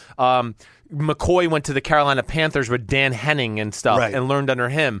Steelers. McCoy went to the Carolina Panthers with Dan Henning and stuff and learned under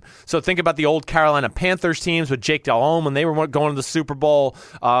him. So think about the old Carolina Panthers teams with Jake Delhomme when they were going to the Super Bowl.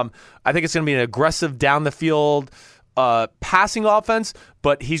 I think it's going to be an aggressive down the field passing offense,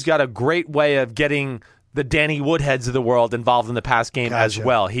 but he's got a great way of getting the Danny Woodheads of the world involved in the pass game as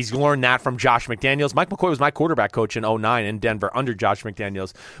well. He's learned that from Josh McDaniels. Mike McCoy was my quarterback coach in 2009 in Denver under Josh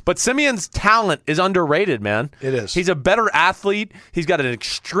McDaniels. But Simeon's talent is underrated, man. It is. He's a better athlete. He's got an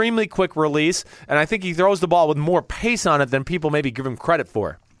extremely quick release, and I think he throws the ball with more pace on it than people maybe give him credit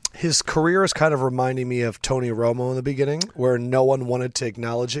for. His career is kind of reminding me of Tony Romo in the beginning, where no one wanted to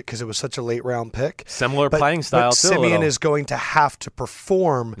acknowledge it because it was such a late-round pick. Similar playing style, too. Simeon is going to have to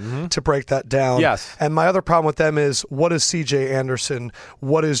perform to break that down. Yes. And my other problem with them is, what does C.J. Anderson,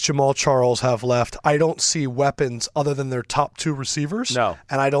 what does Jamal Charles have left? I don't see weapons other than their top two receivers. No.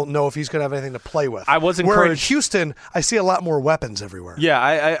 And I don't know if he's going to have anything to play with. I was Where in encouraged. Houston, I see a lot more weapons everywhere. Yeah,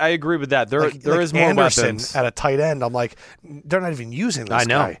 I agree with that. There is more Anderson weapons. at a tight end. I'm like, they're not even using this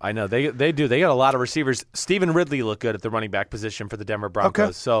guy. I know. They do. They got a lot of receivers. Stephen Ridley looked good at the running back position for the Denver Broncos.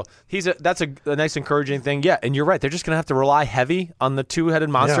 Okay. So that's a nice encouraging thing. Yeah, and you're right. They're just going to have to rely heavy on the two-headed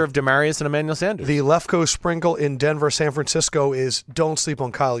monster of Demaryius and Emmanuel Sanders. The Lefko sprinkle in Denver, San Francisco is don't sleep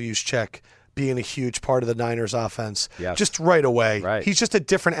on Kyle Juszczyk being a huge part of the Niners offense. Yes. Just right away. Right. He's just a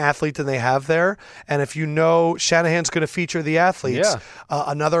different athlete than they have there. And if you know Shanahan's going to feature the athletes,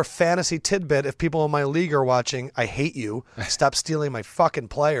 another fantasy tidbit, if people in my league are watching, I hate you. Stop stealing my fucking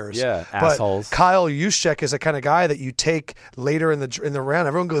players. Yeah, but assholes. Kyle Juszczyk is the kind of guy that you take later in the round.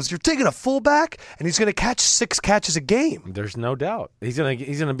 Everyone goes, you're taking a fullback? And he's going to catch 6 catches a game. There's no doubt. He's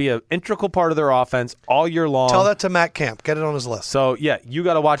gonna be an integral part of their offense all year long. Tell that to Matt Camp. Get it on his list. So, yeah, you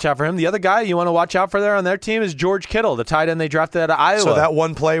got to watch out for him. The other guy you want to watch out for there on their team is George Kittle, the tight end they drafted out of Iowa. So that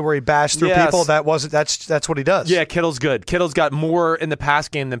one play where he bashed through people, that's what he does. Yeah, Kittle's good. Kittle's got more in the pass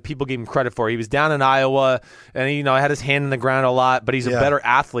game than people give him credit for. He was down in Iowa, and he had his hand in the ground a lot, but he's a better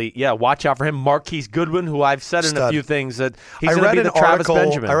athlete. Yeah, watch out for him. Marquise Goodwin, who I've said in a few things that he's going to be the Travis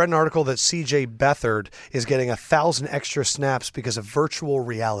Benjamin. I read an article that C.J. Beathard is getting 1,000 extra snaps because of virtual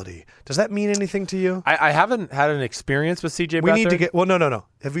reality. Does that mean anything to you? I haven't had an experience with C.J. Beathard. We need to get – well, no.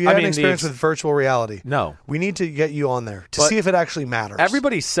 Have you had an experience with virtual reality? No. We need to get you on there to see if it actually matters.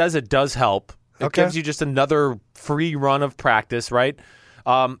 Everybody says it does help. It gives you just another free run of practice, right?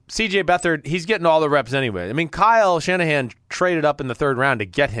 C.J. Beathard, he's getting all the reps anyway. I mean, Kyle Shanahan traded up in the 3rd round to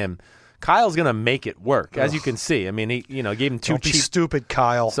get him. Kyle's going to make it work, as you can see. I mean, he gave him 2 Don't cheap. be stupid,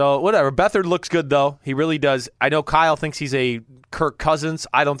 Kyle. So, whatever. Beathard looks good, though. He really does. I know Kyle thinks he's a Kirk Cousins.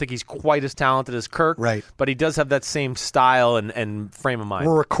 I don't think he's quite as talented as Kirk. Right. But he does have that same style and frame of mind.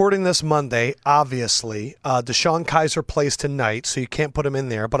 We're recording this Monday, obviously. Deshaun Kaiser plays tonight, so you can't put him in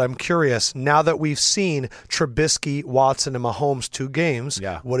there. But I'm curious, now that we've seen Trubisky, Watson, and Mahomes 2 games,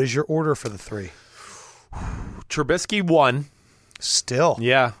 what is your order for the 3? Trubisky 1. Still.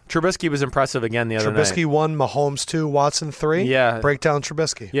 Yeah. Trubisky was impressive again the other night. Trubisky 1, Mahomes 2, Watson 3? Yeah. Break down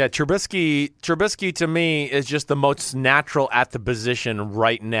Trubisky. Yeah, Trubisky to me is just the most natural at the position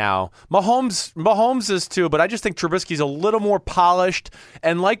right now. Mahomes is too, but I just think Trubisky's a little more polished.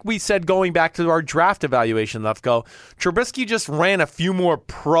 And like we said going back to our draft evaluation, Lefko, Trubisky just ran a few more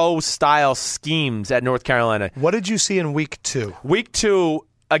pro-style schemes at North Carolina. What did you see in week 2? Week 2,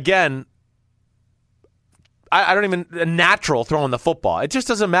 again, I don't even natural throwing the football. It just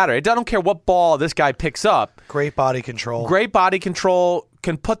doesn't matter. I don't care what ball this guy picks up. Great body control. Great body control.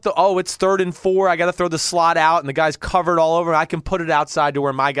 Can put it's 3rd and 4. I got to throw the slot out, and the guy's covered all over. I can put it outside to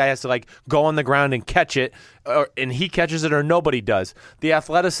where my guy has to go on the ground and catch it, and he catches it or nobody does. The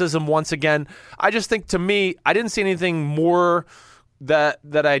athleticism, once again, I just think to me, I didn't see anything more that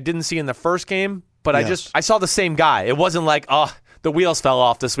I didn't see in the first game, but I saw the same guy. It wasn't like, the wheels fell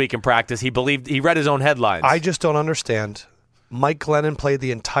off this week in practice. He read his own headlines. I just don't understand. Mike Glennon played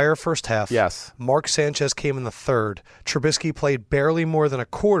the entire first half. Yes. Mark Sanchez came in the 3rd. Trubisky played barely more than a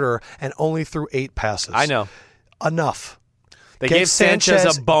quarter and only threw 8 passes. I know. Enough. They gave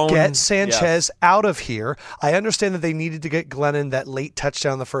Sanchez a bone. Get Sanchez out of here. I understand that they needed to get Glennon that late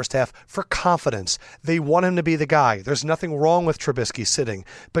touchdown in the first half for confidence. They want him to be the guy. There's nothing wrong with Trubisky sitting,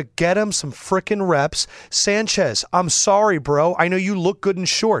 but get him some frickin' reps. Sanchez, I'm sorry, bro. I know you look good in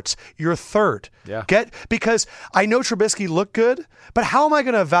shorts. You're 3rd. Yeah. Because I know Trubisky looked good, but how am I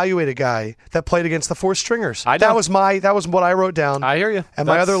going to evaluate a guy that played against the 4 stringers? That was what I wrote down. I hear you. And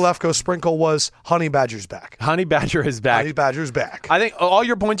my other Lefko sprinkle was Honey Badger's back. Honey Badger is back. Honey Badger's back. I think all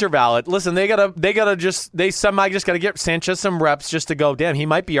your points are valid. Listen, they gotta just get Sanchez some reps just to go, damn, he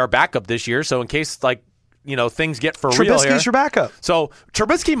might be our backup this year. So in case things get for real here. Trubisky's your backup. So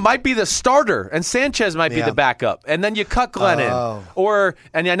Trubisky might be the starter, and Sanchez might be the backup, and then you cut Glennon,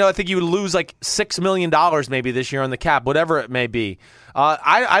 I think you would lose $6 million maybe this year on the cap, whatever it may be.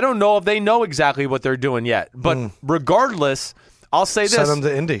 I don't know if they know exactly what they're doing yet, but regardless, I'll say this: send them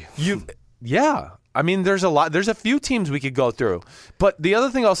to Indy. I mean, there's a few teams we could go through. But the other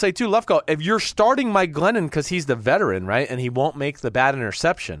thing I'll say, too, Lefko, if you're starting Mike Glennon because he's the veteran, right, and he won't make the bad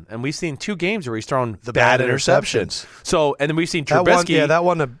interception, and we've seen 2 games where he's thrown the bad interceptions. So, and then we've seen Trubisky. That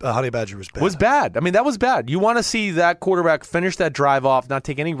one, Honey Badger was bad. I mean, that was bad. You want to see that quarterback finish that drive off, not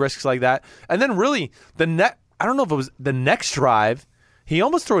take any risks like that. And then really, I don't know if it was the next drive, he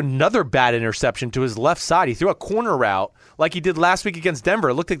almost threw another bad interception to his left side. He threw a corner route like he did last week against Denver.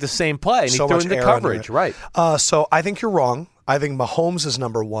 It looked like the same play, and he threw into coverage. Right. So I think you're wrong. I think Mahomes is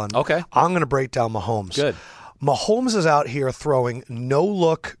number one. Okay. I'm going to break down Mahomes. Good. Mahomes is out here throwing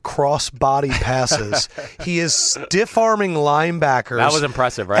no-look cross-body passes. He is stiff-arming linebackers. That was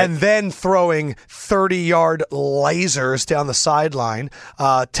impressive, right? And then throwing 30-yard lasers down the sideline.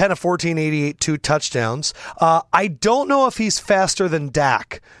 10 of 14, 88, 2 touchdowns. I don't know if he's faster than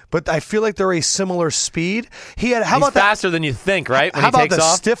Dak, but I feel like they're a similar speed. He's faster than you think, right? When how he about takes the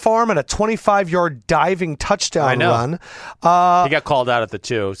off? stiff arm and a 25-yard diving touchdown run? He got called out at the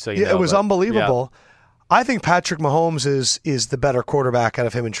 2. So it was unbelievable. Yeah. I think Patrick Mahomes is the better quarterback out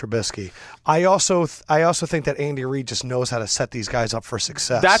of him and Trubisky. I also think that Andy Reid just knows how to set these guys up for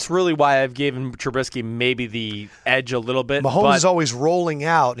success. That's really why I've given Trubisky maybe the edge a little bit. Mahomes is always rolling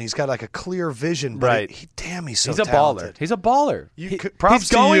out, and he's got like a clear vision. But right. he's so he's a talented. baller. He's a baller. Props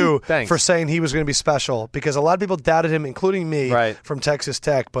to you Thanks. for saying he was going to be special, because a lot of people doubted him, including me, from Texas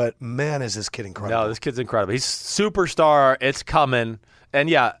Tech. But man, is this kid incredible. No, this kid's incredible. He's superstar. It's coming. And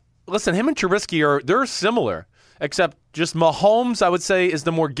yeah, listen, him and Trubisky they're similar. Except just Mahomes, I would say, is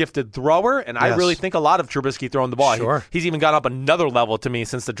the more gifted thrower, and I really think a lot of Trubisky throwing the ball. Sure. He's even gone up another level to me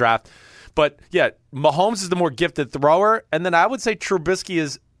since the draft. But, yeah, Mahomes is the more gifted thrower, and then I would say Trubisky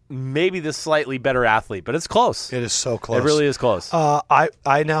is maybe the slightly better athlete, but it's close. It is so close. It really is close. I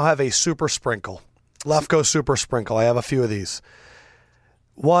now have a super sprinkle. Lefko super sprinkle. I have a few of these.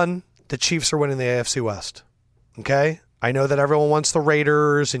 One, the Chiefs are winning the AFC West. Okay? I know that everyone wants the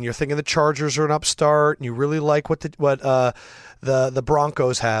Raiders, and you're thinking the Chargers are an upstart, and you really like what the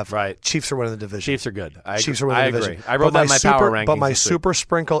Broncos have. Right. Chiefs are winning the division. Chiefs are good. Chiefs are winning the division. Agree. I wrote that in my power rankings. But my super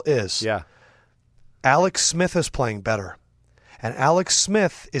sprinkle is Alex Smith is playing better, and Alex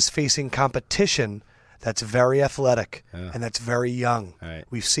Smith is facing competition that's very athletic and that's very young. Right.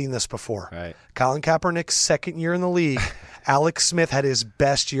 We've seen this before. Right. Colin Kaepernick's second year in the league, Alex Smith had his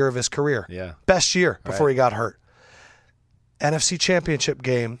best year of his career. Yeah. Best year before he got hurt. NFC Championship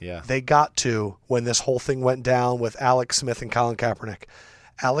game, they got to when this whole thing went down with Alex Smith and Colin Kaepernick.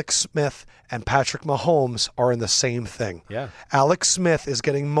 Alex Smith and Patrick Mahomes are in the same thing. Yeah. Alex Smith is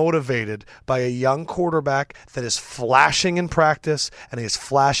getting motivated by a young quarterback that is flashing in practice and he is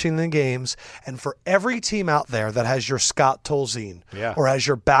flashing in the games. And for every team out there that has your Scott Tolzien or has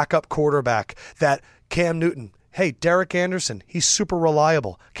your backup quarterback, that Cam Newton, hey, Derek Anderson, he's super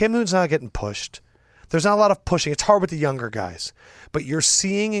reliable. Cam Newton's not getting pushed. There's not a lot of pushing. It's hard with the younger guys. But you're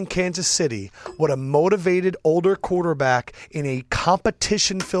seeing in Kansas City what a motivated older quarterback in a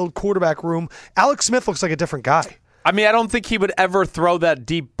competition-filled quarterback room. Alex Smith looks like a different guy. I mean, I don't think he would ever throw that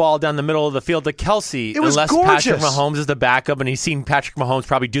deep ball down the middle of the field to Kelsey unless gorgeous. Patrick Mahomes is the backup, and he's seen Patrick Mahomes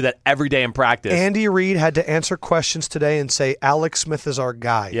probably do that every day in practice. Andy Reid had to answer questions today and say, Alex Smith is our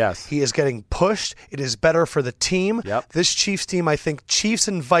guy. Yes. He is getting pushed. It is better for the team. Yep. This Chiefs team, I think Chiefs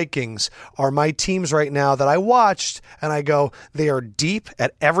and Vikings are my teams right now that I watched, and I go, they are deep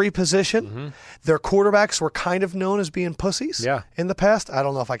at every position. Mm-hmm. Their quarterbacks were kind of known as being pussies in the past. I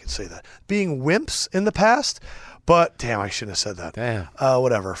don't know if I can say that. Being wimps in the past. But, damn, I shouldn't have said that. Damn.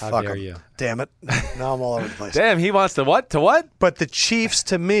 Whatever. How Fuck dare him. you. Damn it. Now I'm all over the place. Damn, he wants to what? To what? But the Chiefs,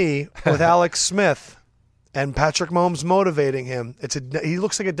 to me, with Alex Smith and Patrick Mahomes motivating him, he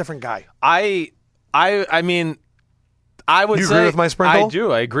looks like a different guy. I mean, I would say... You agree with my sprinkle? I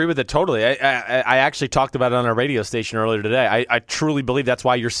do. I agree with it totally. I actually talked about it on our radio station earlier today. I truly believe that's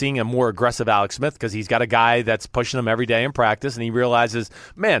why you're seeing a more aggressive Alex Smith, because he's got a guy that's pushing him every day in practice, and he realizes,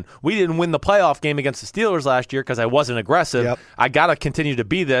 man, we didn't win the playoff game against the Steelers last year because I wasn't aggressive. Yep. I got to continue to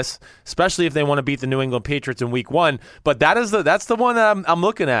be this, especially if they want to beat the New England Patriots in Week 1. But that's the one that I'm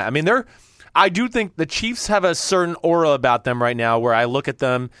looking at. I mean, I do think the Chiefs have a certain aura about them right now where I look at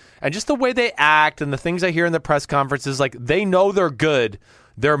them and just the way they act and the things I hear in the press conferences, like they know they're good.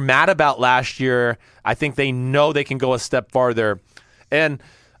 They're mad about last year. I think they know they can go a step farther. And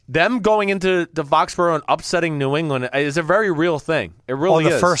them going into the Foxborough and upsetting New England is a very real thing. It really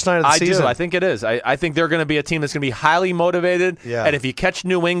is. On the first night of the season. I do. I think it is. I think they're going to be a team that's going to be highly motivated. Yeah. And if you catch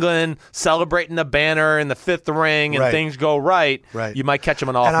New England celebrating the banner in the fifth ring and things go right, you might catch them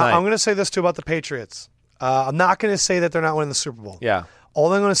an off night. I'm going to say this, too, about the Patriots. I'm not going to say that they're not winning the Super Bowl. Yeah.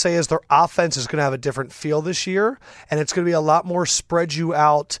 All I'm going to say is their offense is going to have a different feel this year, and it's going to be a lot more spread you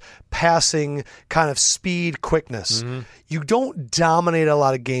out, passing, kind of speed, quickness. You don't dominate a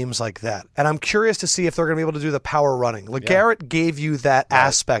lot of games like that. And I'm curious to see if they're going to be able to do the power running. LeGarrette gave you that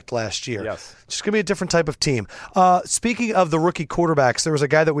aspect last year. Yes. It's just going to be a different type of team. Speaking of the rookie quarterbacks, there was a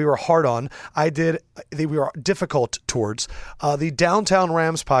guy that we were hard on. We were difficult towards. The Downtown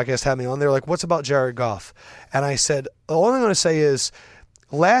Rams podcast had me on. They were like, what's about Jared Goff? And I said, all I'm going to say is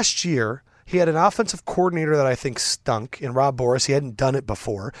last year, he had an offensive coordinator that I think stunk in Rob Boris. He hadn't done it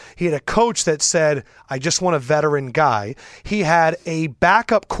before. He had a coach that said, I just want a veteran guy. He had a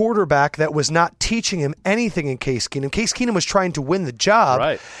backup quarterback that was not teaching him anything in Case Keenum. Case Keenum was trying to win the job.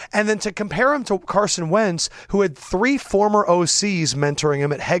 Right. And then to compare him to Carson Wentz, who had 3 former OCs mentoring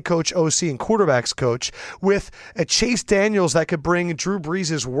him at head coach, OC, and quarterbacks coach, with a Chase Daniels that could bring Drew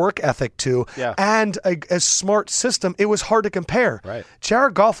Brees' work ethic to, and a smart system, it was hard to compare. Right.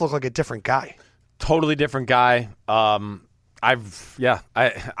 Jared Goff looked like a different guy. Totally different guy. I've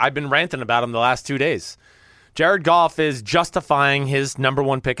been ranting about him the last 2 days. Jared Goff is justifying his number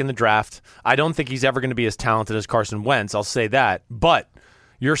 1 pick in the draft. I don't think he's ever going to be as talented as Carson Wentz. I'll say that. But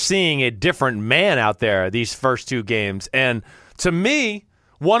you're seeing a different man out there these first 2 games. And to me,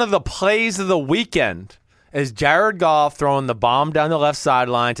 one of the plays of the weekend is Jared Goff throwing the bomb down the left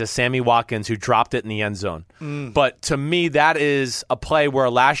sideline to Sammy Watkins, who dropped it in the end zone. But to me, that is a play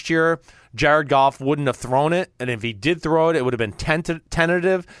where last year Jared Goff wouldn't have thrown it, and if he did throw it, it would have been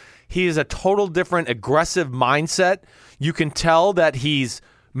tentative. He is a total different aggressive mindset. You can tell that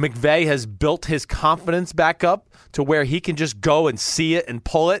McVay has built his confidence back up to where he can just go and see it and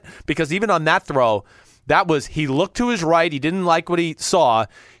pull it, because even on that throw, he looked to his right. He didn't like what he saw.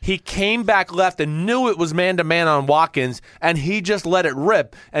 He came back left and knew it was man-to-man on Watkins, and he just let it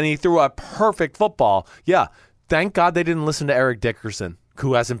rip, and he threw a perfect football. Yeah, thank God they didn't listen to Eric Dickerson,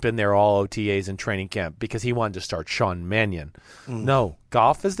 who hasn't been there all OTAs and training camp, because he wanted to start Sean Mannion. No,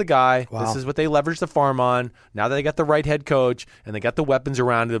 Goff is the guy. Wow. This is what they leveraged the farm on. Now that they got the right head coach and they got the weapons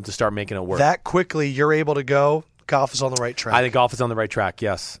around them to start making it work. That quickly, you're able to go. Goff is on the right track. I think Goff is on the right track,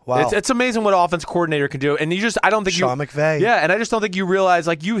 yes. Wow. It's amazing what an offense coordinator can do. And I don't think Sean McVay. Yeah, and I just don't think you realize,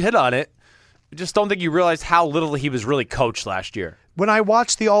 like you hit on it, I just don't think you realize how little he was really coached last year. When I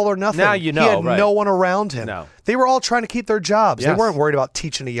watched the All or Nothing, now you know, he had right. no one around him. No. They were all trying to keep their jobs. Yes. They weren't worried about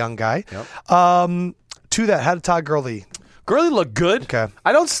teaching a young guy. Yep. To that, how did Todd Gurley? Gurley looked good. Okay.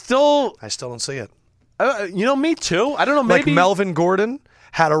 I still don't see it. Me too. I don't know, maybe. Like Melvin Gordon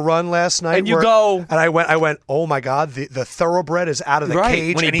had a run last night. And I went, oh my God, the thoroughbred is out of the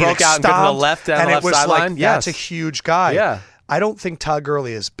cage. When he and broke out and got to the left and left it was sideline. like, that's a huge guy. Yeah. I don't think Todd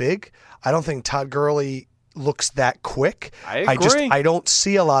Gurley is big. I don't think Todd Gurley looks that quick. I agree. I don't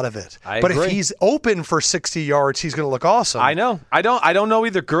see a lot of it. But if he's open for 60 yards, he's going to look awesome. I know. I don't know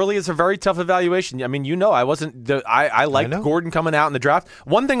either. Gurley is a very tough evaluation. I mean, I wasn't. I liked Gordon coming out in the draft.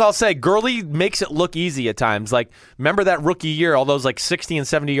 One thing I'll say, Gurley makes it look easy at times. Like, remember that rookie year, all those like 60 and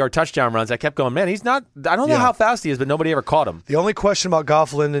 70-yard touchdown runs. I kept going, man, he's not. I don't know how fast he is, but nobody ever caught him. The only question about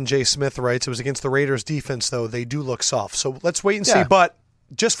Goff, Lyndon J. Smith writes, it was against the Raiders defense, though. They do look soft. So let's wait and see. But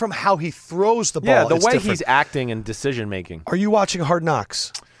just from how he throws the ball, yeah, the way different. he's acting and decision making. Are you watching Hard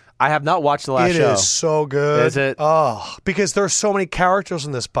Knocks? I have not watched the last show. It is so good. Is it? Oh, because there's so many characters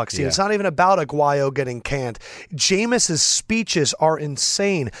in this Bucs team. Yeah. It's not even about Aguayo getting canned. Jameis's speeches are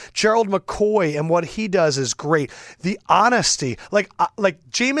insane. Gerald McCoy and what he does is great. The honesty, like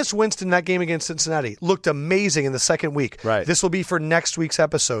Jameis Winston, that game against Cincinnati looked amazing in the second week. Right. This will be for next week's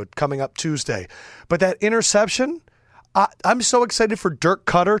episode coming up Tuesday. But that interception, I'm so excited for Dirk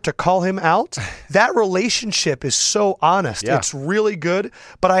Cutter to call him out. That relationship is so honest. Yeah. It's really good.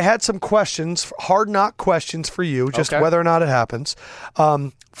 But I had some questions, hard knock questions for you, just whether or not it happens.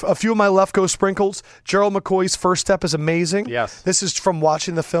 A few of my Lefko sprinkles. Gerald McCoy's first step is amazing. Yes. This is from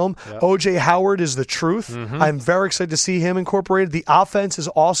watching the film. Yep. O.J. Howard is the truth. Mm-hmm. I'm very excited to see him incorporated. The offense is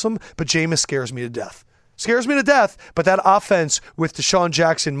awesome, but Jameis scares me to death. But that offense with Deshaun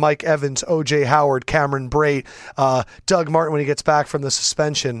Jackson, Mike Evans, O.J. Howard, Cameron Brate, Doug Martin when he gets back from the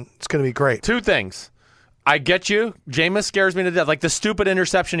suspension, it's going to be great. Two things. I get you. Jameis scares me to death. Like the stupid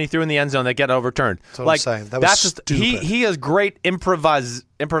interception he threw in the end zone that got overturned. That's what I'm saying. That was stupid. He has great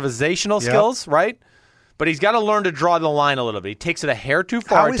improvisational skills, right? But he's got to learn to draw the line a little bit. He takes it a hair too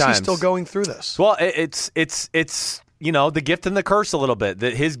far How at is times. he still going through this? Well, it's the gift and the curse a little bit.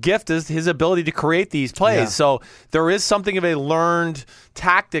 That his gift is his ability to create these plays. Yeah. So there is something of a learned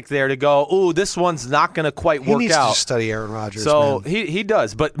tactic there to go, ooh, this one's not going to quite work out. He needs to study Aaron Rodgers. So man. he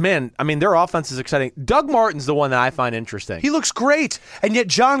does. But, man, I mean, their offense is exciting. Doug Martin's the one that I find interesting. He looks great. And yet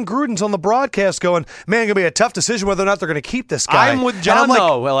John Gruden's on the broadcast going, man, going to be a tough decision whether or not they're going to keep this guy. I'm with John,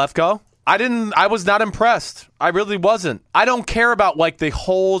 though, LFCO. I was not impressed. I really wasn't. I don't care about like the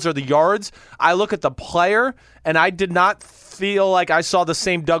holes or the yards. I look at the player, and I did not feel like I saw the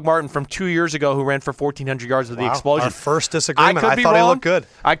same Doug Martin from 2 years ago who ran for 1,400 yards with the explosion. Our first disagreement. I be thought wrong. he looked good.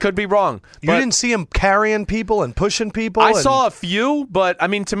 I could be wrong. You didn't see him carrying people and pushing people? I saw a few, but I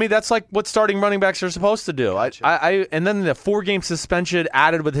mean, to me, that's like what starting running backs are supposed to do. Gotcha. And then the 4-game suspension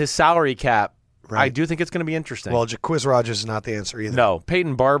added with his salary cap. Right. I do think it's going to be interesting. Well, Jaquiz Rogers is not the answer either. No,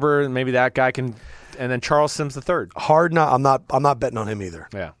 Peyton Barber, maybe that guy can, and then Charles Sims the third. I'm not betting on him either.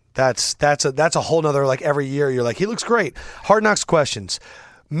 Yeah, that's a whole nother, like, every year you're like, he looks great. Hard Knocks questions.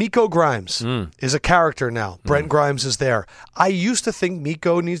 Miko Grimes is a character now. Brent Grimes is there. I used to think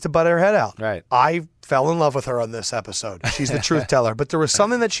Miko needs to butt her head out. Right. I fell in love with her on this episode. She's the truth teller. But there was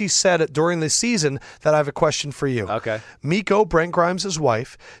something that she said during the season that I have a question for you. Okay. Miko, Brent Grimes'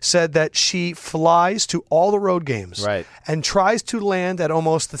 wife, said that she flies to all the road games and tries to land at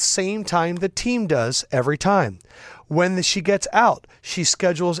almost the same time the team does every time. When she gets out, she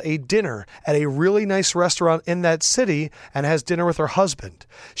schedules a dinner at a really nice restaurant in that city and has dinner with her husband.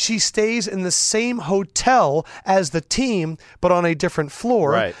 She stays in the same hotel as the team, but on a different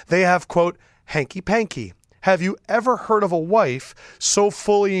floor. Right. They have, quote, hanky-panky. Have you ever heard of a wife so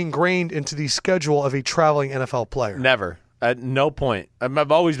fully ingrained into the schedule of a traveling NFL player? Never. At no point.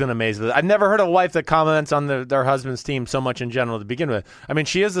 I've always been amazed with it. I've never heard a wife that comments on their husband's team so much in general to begin with. I mean,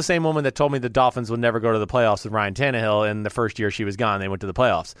 she is the same woman that told me the Dolphins would never go to the playoffs with Ryan Tannehill, and the first year she was gone, they went to the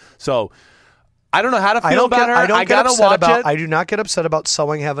playoffs. So I don't know how to feel about her. I gotta watch it. I do not get upset about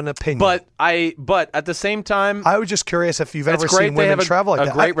someone having an opinion. But at the same time, I was just curious if you've ever seen women travel like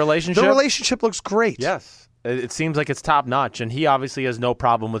that. A great relationship. The relationship looks great. Yes. It seems like it's top notch, and he obviously has no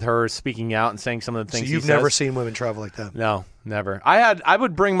problem with her speaking out and saying some of the things. So you've never seen women travel like that? No, never. I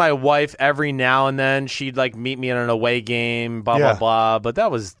would bring my wife every now and then. She'd like meet me at an away game, blah blah. But that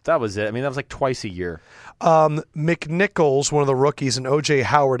was it. I mean, that was like twice a year. McNichols, one of the rookies, and O.J.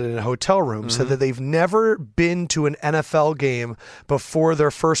 Howard in a hotel room said that they've never been to an NFL game before their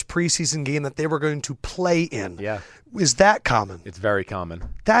first preseason game that they were going to play in. Yeah. Is that common? It's very common.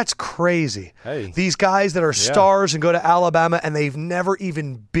 That's crazy. Hey. These guys that are stars and go to Alabama and they've never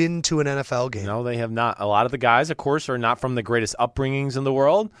even been to an NFL game. No, they have not. A lot of the guys, of course, are not from the greatest upbringings in the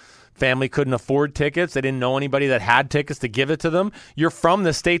world. Family couldn't afford tickets. They didn't know anybody that had tickets to give it to them. You're from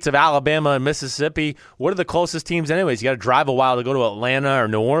the states of Alabama and Mississippi. What are the closest teams anyways? You got to drive a while to go to Atlanta or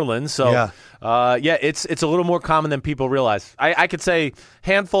New Orleans. So, it's a little more common than people realize. I could say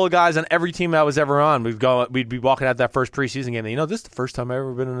handful of guys on every team I was ever on. We'd be walking out that first preseason game. And, this is the first time I've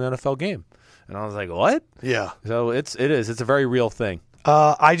ever been in an NFL game. And I was like, what? Yeah. So it is. It's a very real thing.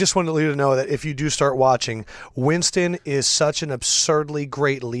 I just wanted you to know that if you do start watching, Winston is such an absurdly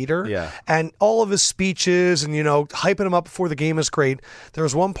great leader. Yeah. And all of his speeches and, hyping him up before the game is great. There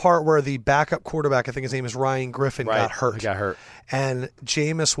was one part where the backup quarterback, I think his name is Ryan Griffin, got hurt. He got hurt. And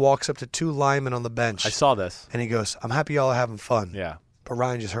Jameis walks up to two linemen on the bench. I saw this. And he goes, I'm happy y'all are having fun. Yeah. But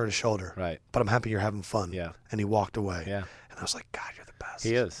Ryan just hurt his shoulder. Right. But I'm happy you're having fun. Yeah. And he walked away. Yeah. And I was like, God, you're the best.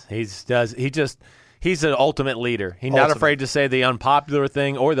 He is. He's an ultimate leader. He's not afraid to say the unpopular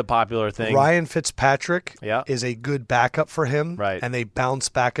thing or the popular thing. Ryan Fitzpatrick Yeah. is a good backup for him. Right. And they bounce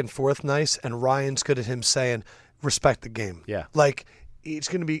back and forth nice. And Ryan's good at him saying, respect the game. Yeah. Like, it's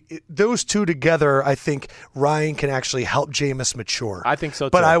going to be those two together. I think Ryan can actually help Jameis mature. I think so, too.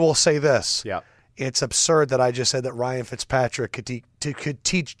 But I will say this. Yeah. It's absurd that I just said that Ryan Fitzpatrick could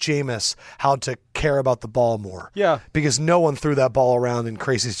teach Jameis how to care about the ball more. Yeah. Because no one threw that ball around in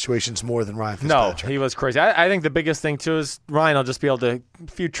crazy situations more than Ryan Fitzpatrick. No, he was crazy. I think the biggest thing, too, is Ryan will just be able to – a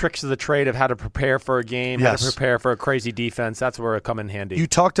few tricks of the trade of how to prepare for a game, how to prepare for a crazy defense. That's where it come in handy. You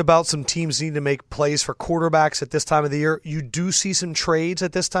talked about some teams need to make plays for quarterbacks at this time of the year. You do see some trades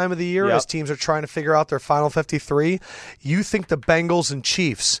at this time of the year as teams are trying to figure out their final 53. You think the Bengals and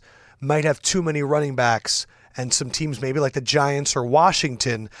Chiefs might have too many running backs, and some teams maybe like the Giants or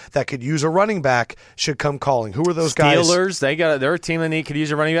Washington that could use a running back should come calling. Who are those guys? Steelers, they're a team that could use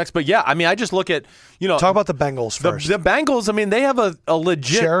a running backs. But yeah, I mean, I just look at, talk about the Bengals first. The Bengals, I mean, they have a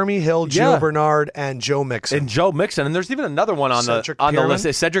legit Jeremy Hill, Gio Bernard, and Joe Mixon. And there's even another one on the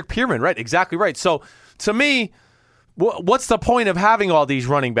list. Cedric Pearman, right? Exactly right. So to me, what's the point of having all these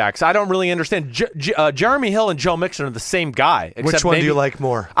running backs? I don't really understand. Jeremy Hill and Joe Mixon are the same guy. Which one do you like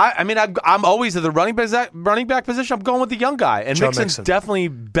more? I'm always at the running back position. I'm going with the young guy, and Mixon's definitely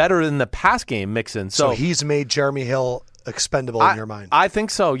better in the pass game. Mixon, so he's made Jeremy Hill expendable in your mind. I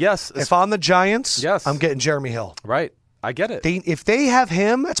think so. Yes. If I'm the Giants, yes, I'm getting Jeremy Hill. Right. I get it. If they have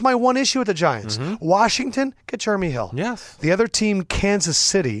him, that's my one issue with the Giants. Washington, get Jeremy Hill. Yes. The other team, Kansas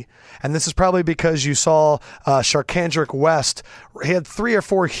City, and this is probably because you saw Sharkandrick West. He had 3 or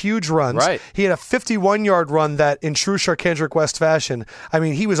 4 huge runs. Right. He had a 51-yard run that, in true Sharkandrick West fashion, I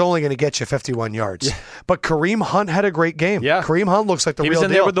mean, he was only going to get you 51 yards. Yeah. But Kareem Hunt had a great game. Yeah. Kareem Hunt looks like the real deal. He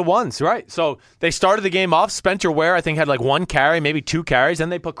was in there with the ones, right? So they started the game off. Spencer Ware, I think, had like 1 carry, maybe 2 carries. Then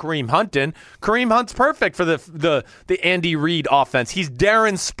they put Kareem Hunt in. Kareem Hunt's perfect for the Andy Reid offense. He's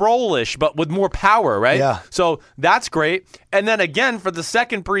Darren Sproles-ish, but with more power, right? Yeah. So that's great. And then again, for the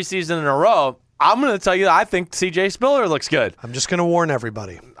second preseason in a row, I'm going to tell you that I think C.J. Spiller looks good. I'm just going to warn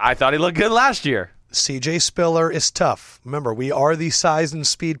everybody. I thought he looked good last year. C.J. Spiller is tough. Remember, we are the Size and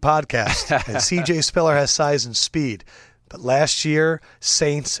Speed podcast, and C.J. Spiller has size and speed. But last year,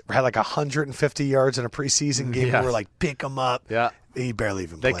 Saints had like 150 yards in a preseason game. Yes. We were like, pick him up. Yeah. He barely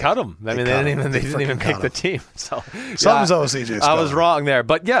even played. They cut him. I mean, they didn't even make the team. So something's always CJ Spiller. I was wrong there.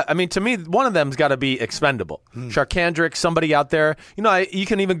 But yeah, I mean, to me, one of them's got to be expendable. Sharkandrick, somebody out there. You know, you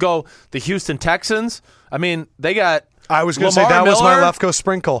can even go the Houston Texans. I mean, they got I was going to say that was my Lefko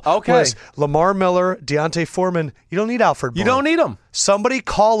sprinkle. Okay. Lamar Miller, Deontay Foreman. You don't need Alfred Blue. You don't need them. Somebody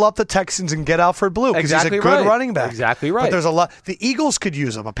call up the Texans and get Alfred Blue because he's a good running back. Exactly right. But there's a lot. The Eagles could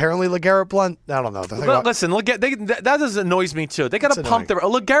use him. Apparently, LeGarrette Blount. I don't know. But listen, that annoys me too. They got to pump their.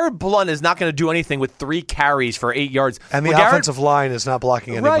 LeGarrette Blount is not going to do anything with 3 carries for 8 yards. And the offensive line is not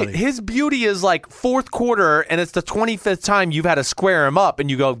blocking anybody. Right. His beauty is like fourth quarter, and it's the 25th time you've had to square him up, and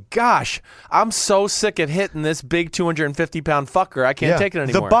you go, "Gosh, I'm so sick of hitting this big 250-pound fucker. I can't take it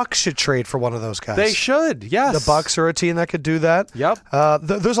anymore." The Bucs should trade for one of those guys. They should. Yes. The Bucs are a team that could do that. Yep.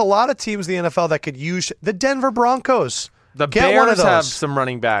 There's a lot of teams in the NFL that could use the Denver Broncos. The Bears have some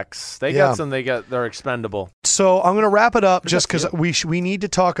running backs. They got some. They're expendable. So I'm going to wrap it up just because we need to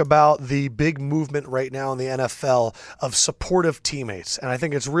talk about the big movement right now in the NFL of supportive teammates, and I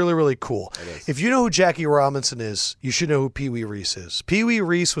think it's really, really cool. If you know who Jackie Robinson is, you should know who Pee Wee Reese is. Pee Wee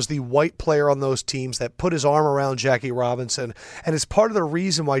Reese was the white player on those teams that put his arm around Jackie Robinson, and is part of the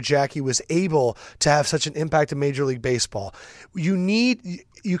reason why Jackie was able to have such an impact in Major League Baseball. You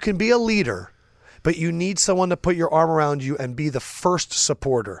can be a leader, but you need someone to put your arm around you and be the first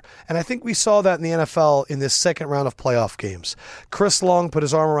supporter. And I think we saw that in the NFL in this second round of playoff games. Chris Long put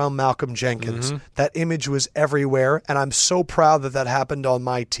his arm around Malcolm Jenkins. That image was everywhere, and I'm so proud that happened on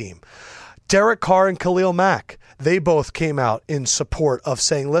my team. Derek Carr and Khalil Mack, they both came out in support of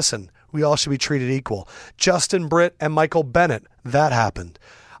saying, listen, we all should be treated equal. Justin Britt and Michael Bennett, that happened.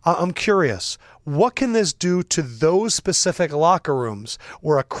 I'm curious, what can this do to those specific locker rooms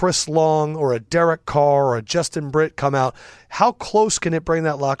where a Chris Long or a Derek Carr or a Justin Britt come out? How close can it bring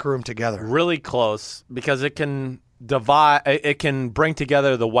that locker room together? Really close, because it can divide. It can bring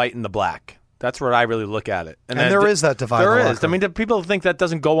together the white and the black. That's where I really look at it. And there is that divide. There is. I mean, people think that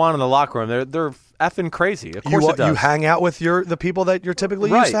doesn't go on in the locker room. They're effing crazy. Of course it does. You hang out with the people that you're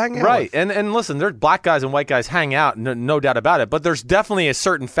typically used to hanging out with. Right. And listen, there's black guys and white guys hang out, no doubt about it. But there's definitely a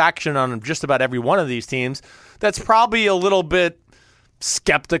certain faction on just about every one of these teams that's probably a little bit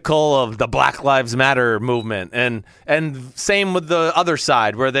skeptical of the Black Lives Matter movement, and same with the other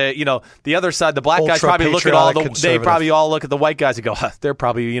side, where the other side, the black guys probably look at they probably all look at the white guys and go, they're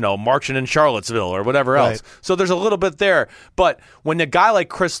probably marching in Charlottesville or whatever else. So there's a little bit there, but when a guy like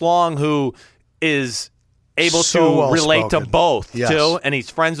Chris Long, who is able to relate to both too, and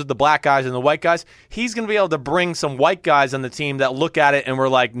he's friends with the black guys and the white guys, he's going to be able to bring some white guys on the team that look at it and we're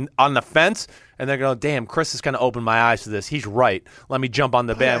like on the fence, and they're going, damn, Chris has kind of opened my eyes to this. He's right. Let me jump on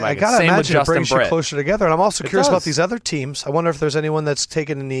the bandwagon. I got to imagine it brings you Britt. Closer together. And I'm also curious about these other teams. I wonder if there's anyone that's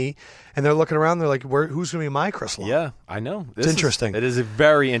taken a knee and they're looking around. They're like, who's going to be my Chris Long? Yeah, I know. It's interesting. It is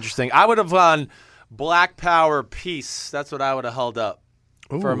very interesting. I would have gone Black Power, Peace. That's what I would have held up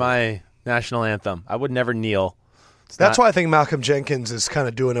for my national anthem. I would never kneel. That's why I think Malcolm Jenkins is kind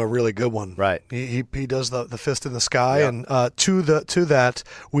of doing a really good one. Right. He does the fist in the sky. Yep. And to that,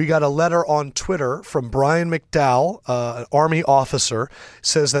 we got a letter on Twitter from Brian McDowell, an Army officer,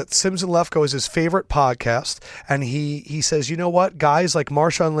 says that Sims and Lefko is his favorite podcast. And he says, you know what, guys like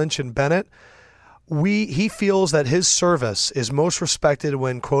Marshawn Lynch and Bennett, He feels that his service is most respected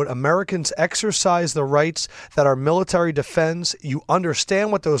when, quote, Americans exercise the rights that our military defends. You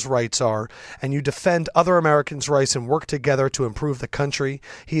understand what those rights are, and you defend other Americans' rights and work together to improve the country.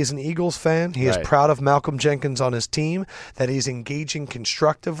 He is an Eagles fan. He is proud of Malcolm Jenkins on his team, that he's engaging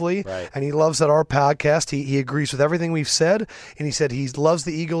constructively, and he loves that our podcast. He agrees with everything we've said, and he said he loves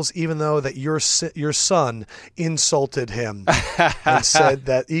the Eagles even though that your son insulted him and said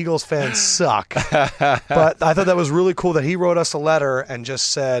that Eagles fans suck. But I thought that was really cool that he wrote us a letter and just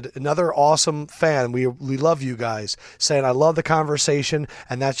said, another awesome fan. We love you guys, saying, I love the conversation.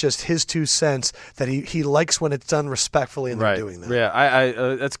 And that's just his 2 cents that he likes when it's done respectfully and they're doing that. Yeah,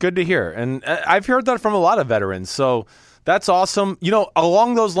 I that's good to hear. And I've heard that from a lot of veterans. So that's awesome.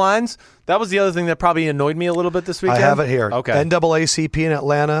 Along those lines, that was the other thing that probably annoyed me a little bit this weekend. I have it here. Okay. NAACP in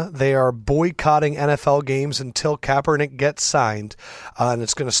Atlanta, they are boycotting NFL games until Kaepernick gets signed. And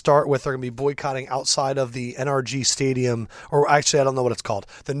it's going to start with they're going to be boycotting outside of the NRG Stadium, or actually, I don't know what it's called,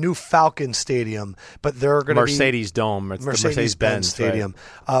 the new Falcon Stadium. But they're going to be Mercedes Dome. It's the Mercedes-Benz Stadium.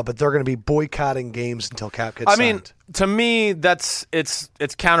 Right? But they're going to be boycotting games until Cap gets signed. To me, it's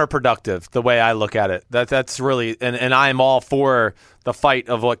counterproductive the way I look at it. That's really, and I'm all for the fight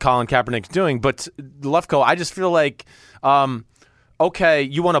of what Colin Kaepernick's doing. But Lefko, I just feel like, okay,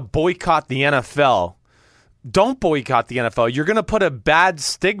 you want to boycott the NFL. Don't boycott the NFL. You're going to put a bad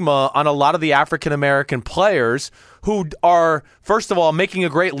stigma on a lot of the African-American players who are, first of all, making a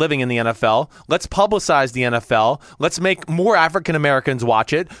great living in the NFL. Let's publicize the NFL. Let's make more African-Americans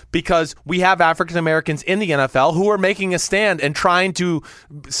watch it, because we have African-Americans in the NFL who are making a stand and trying to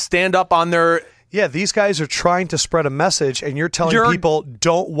stand up on their... Yeah, these guys are trying to spread a message, and you're telling people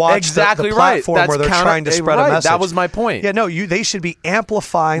don't watch the platform where they're trying to spread a message. That was my point. Yeah, no, they should be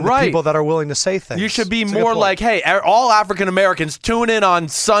amplifying the people that are willing to say things. You should be more like, hey, all African Americans tune in on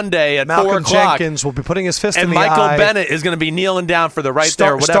Sunday at 4 o'clock. Malcolm Jenkins will be putting his fist in the eye. And Michael Bennett is going to be kneeling down for the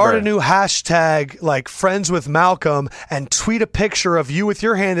there, whatever. Start a new hashtag like Friends with Malcolm and tweet a picture of you with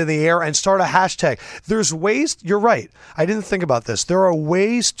your hand in the air and start a hashtag. There's ways, you're right. I didn't think about this. There are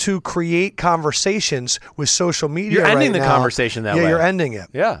ways to create conversations with social media. You're ending the conversation that way. Yeah, you're ending it.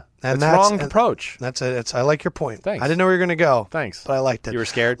 Yeah. And that's wrong approach. I like your point. Thanks. I didn't know where you were going to go. Thanks. But I liked it. You were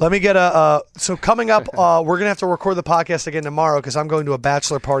scared? Let me get so coming up, we're going to have to record the podcast again tomorrow because I'm going to a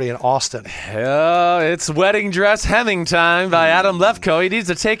bachelor party in Austin. It's wedding dress hemming time by Adam Lefko. He needs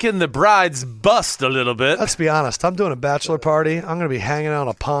to take in the bride's bust a little bit. Let's be honest. I'm doing a bachelor party. I'm going to be hanging out on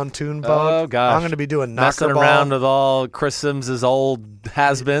a pontoon boat. Oh, gosh. I'm going to be doing messing knockerball around with all Chris Sims' old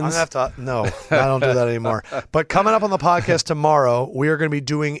has-beens. I'm going to have to, no, I don't do that anymore. But coming up on the podcast tomorrow, we are going to be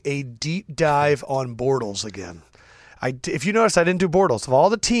doing a deep dive on Bortles again. If you notice, I didn't do Bortles. Of all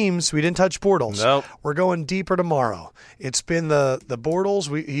the teams, we didn't touch Bortles. Nope. We're going deeper tomorrow. It's been the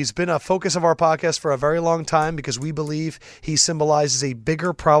Bortles. He's been a focus of our podcast for a very long time because we believe he symbolizes a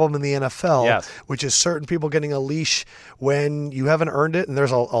bigger problem in the NFL, which is certain people getting a leash when you haven't earned it, and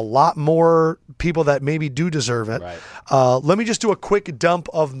there's a lot more people that maybe do deserve it. Right. Let me just do a quick dump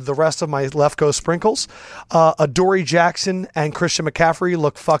of the rest of my Lefko sprinkles. Adoree Jackson and Christian McCaffrey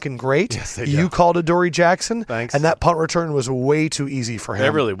look fucking great. Yes, they do. You called Adoree Jackson. Thanks. And that punt return was way too easy for him. It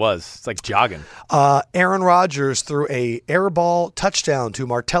really was. It's like jogging. Aaron Rodgers threw a air ball touchdown to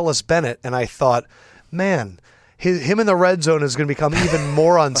Martellus Bennett, and I thought, man, him in the red zone is going to become even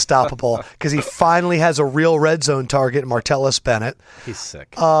more unstoppable because he finally has a real red zone target, Martellus Bennett. He's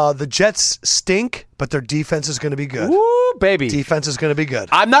sick. The Jets stink, but their defense is going to be good. Woo, baby. Defense is going to be good.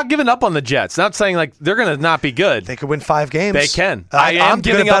 I'm not giving up on the Jets. Not saying like they're going to not be good. They could win 5 games. They can. I am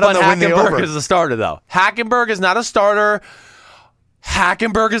giving up on Hackenberg as a starter, though. Hackenberg is not a starter.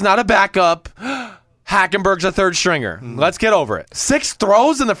 Hackenberg is not a backup. Hackenberg's a third stringer. Let's get over it. 6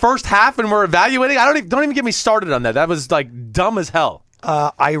 throws in the first half, and we're evaluating. Don't even get me started on that. That was like dumb as hell.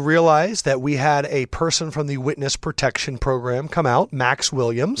 I realized that we had a person from the Witness Protection Program come out. Max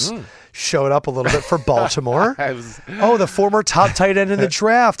Williams showed up a little bit for Baltimore. The former top tight end in the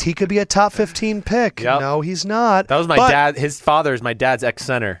draft. He could be a top 15 pick. Yep. No, he's not. That was my dad. His father is my dad's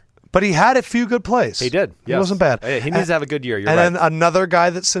ex-center. But he had a few good plays. He did. He wasn't bad. He needs to have a good year. You're right. And then another guy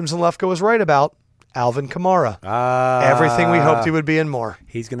that Sims and Lefko was right about, Alvin Kamara. Everything we hoped he would be and more.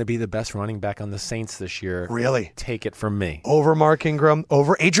 He's going to be the best running back on the Saints this year. Really? Take it from me. Over Mark Ingram,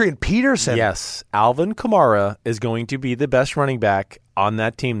 over Adrian Peterson. Yes. Alvin Kamara is going to be the best running back on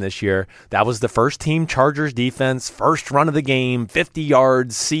that team this year. That was the first team Chargers defense, first run of the game, 50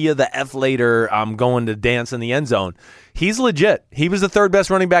 yards, see you the F later, I'm going to dance in the end zone. He's legit. He was the 3rd best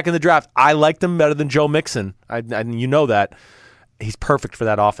running back in the draft. I liked him better than Joe Mixon. You know that. He's perfect for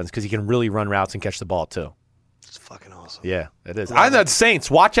that offense because he can really run routes and catch the ball too. fucking awesome. Yeah, it is. I'm the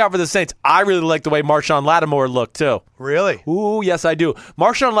Saints. Watch out for the Saints. I really like the way Marshawn Lattimore looked, too. Really? Ooh, yes, I do.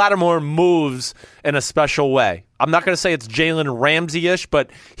 Marshawn Lattimore moves in a special way. I'm not going to say it's Jalen Ramsey-ish, but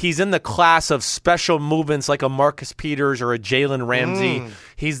he's in the class of special movements like a Marcus Peters or a Jalen Ramsey.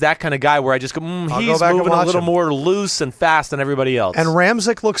 He's that kind of guy where I just go, he's moving a little more loose and fast than everybody else. And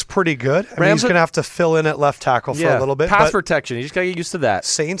Ramczyk looks pretty good. I mean, he's going to have to fill in at left tackle for a little bit. Pass protection. You just got to get used to that.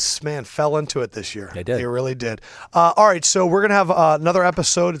 Saints, man, fell into it this year. They did. They really did. All right, so we're going to have another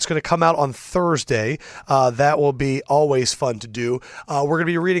episode. It's going to come out on Thursday. That will be always fun to do. We're going to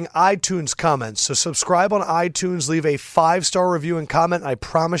be reading iTunes comments. So subscribe on iTunes. Leave a 5-star review and comment. I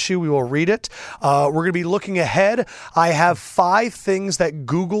promise you we will read it. We're going to be looking ahead. I have 5 things that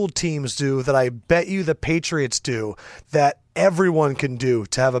Google teams do that I bet you the Patriots do that everyone can do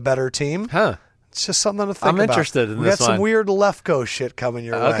to have a better team. Huh. It's just something to think about. I'm interested in this one. We got some weird Lefko shit coming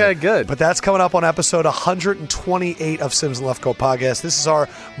your way. Okay, good. But that's coming up on episode 128 of Sims and Lefko podcast. This is our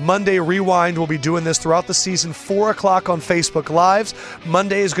Monday Rewind. We'll be doing this throughout the season, 4 o'clock on Facebook Lives.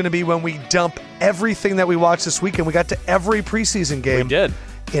 Monday is going to be when we dump everything that we watched this weekend. We got to every preseason game. We did.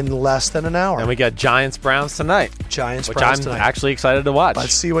 In less than an hour. And we got Giants-Browns tonight. Which I'm actually excited to watch.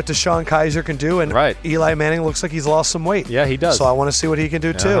 Let's see what Deshaun Kaiser can do. And Eli Manning looks like he's lost some weight. Yeah, he does. So I want to see what he can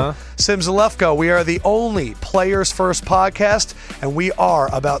do, too. Sims and Lefko, we are the only Players First podcast, and we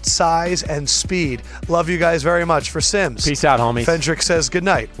are about size and speed. Love you guys very much. For Sims. Peace out, homies. Fendrick says good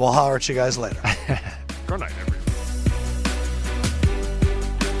night. We'll holler at you guys later.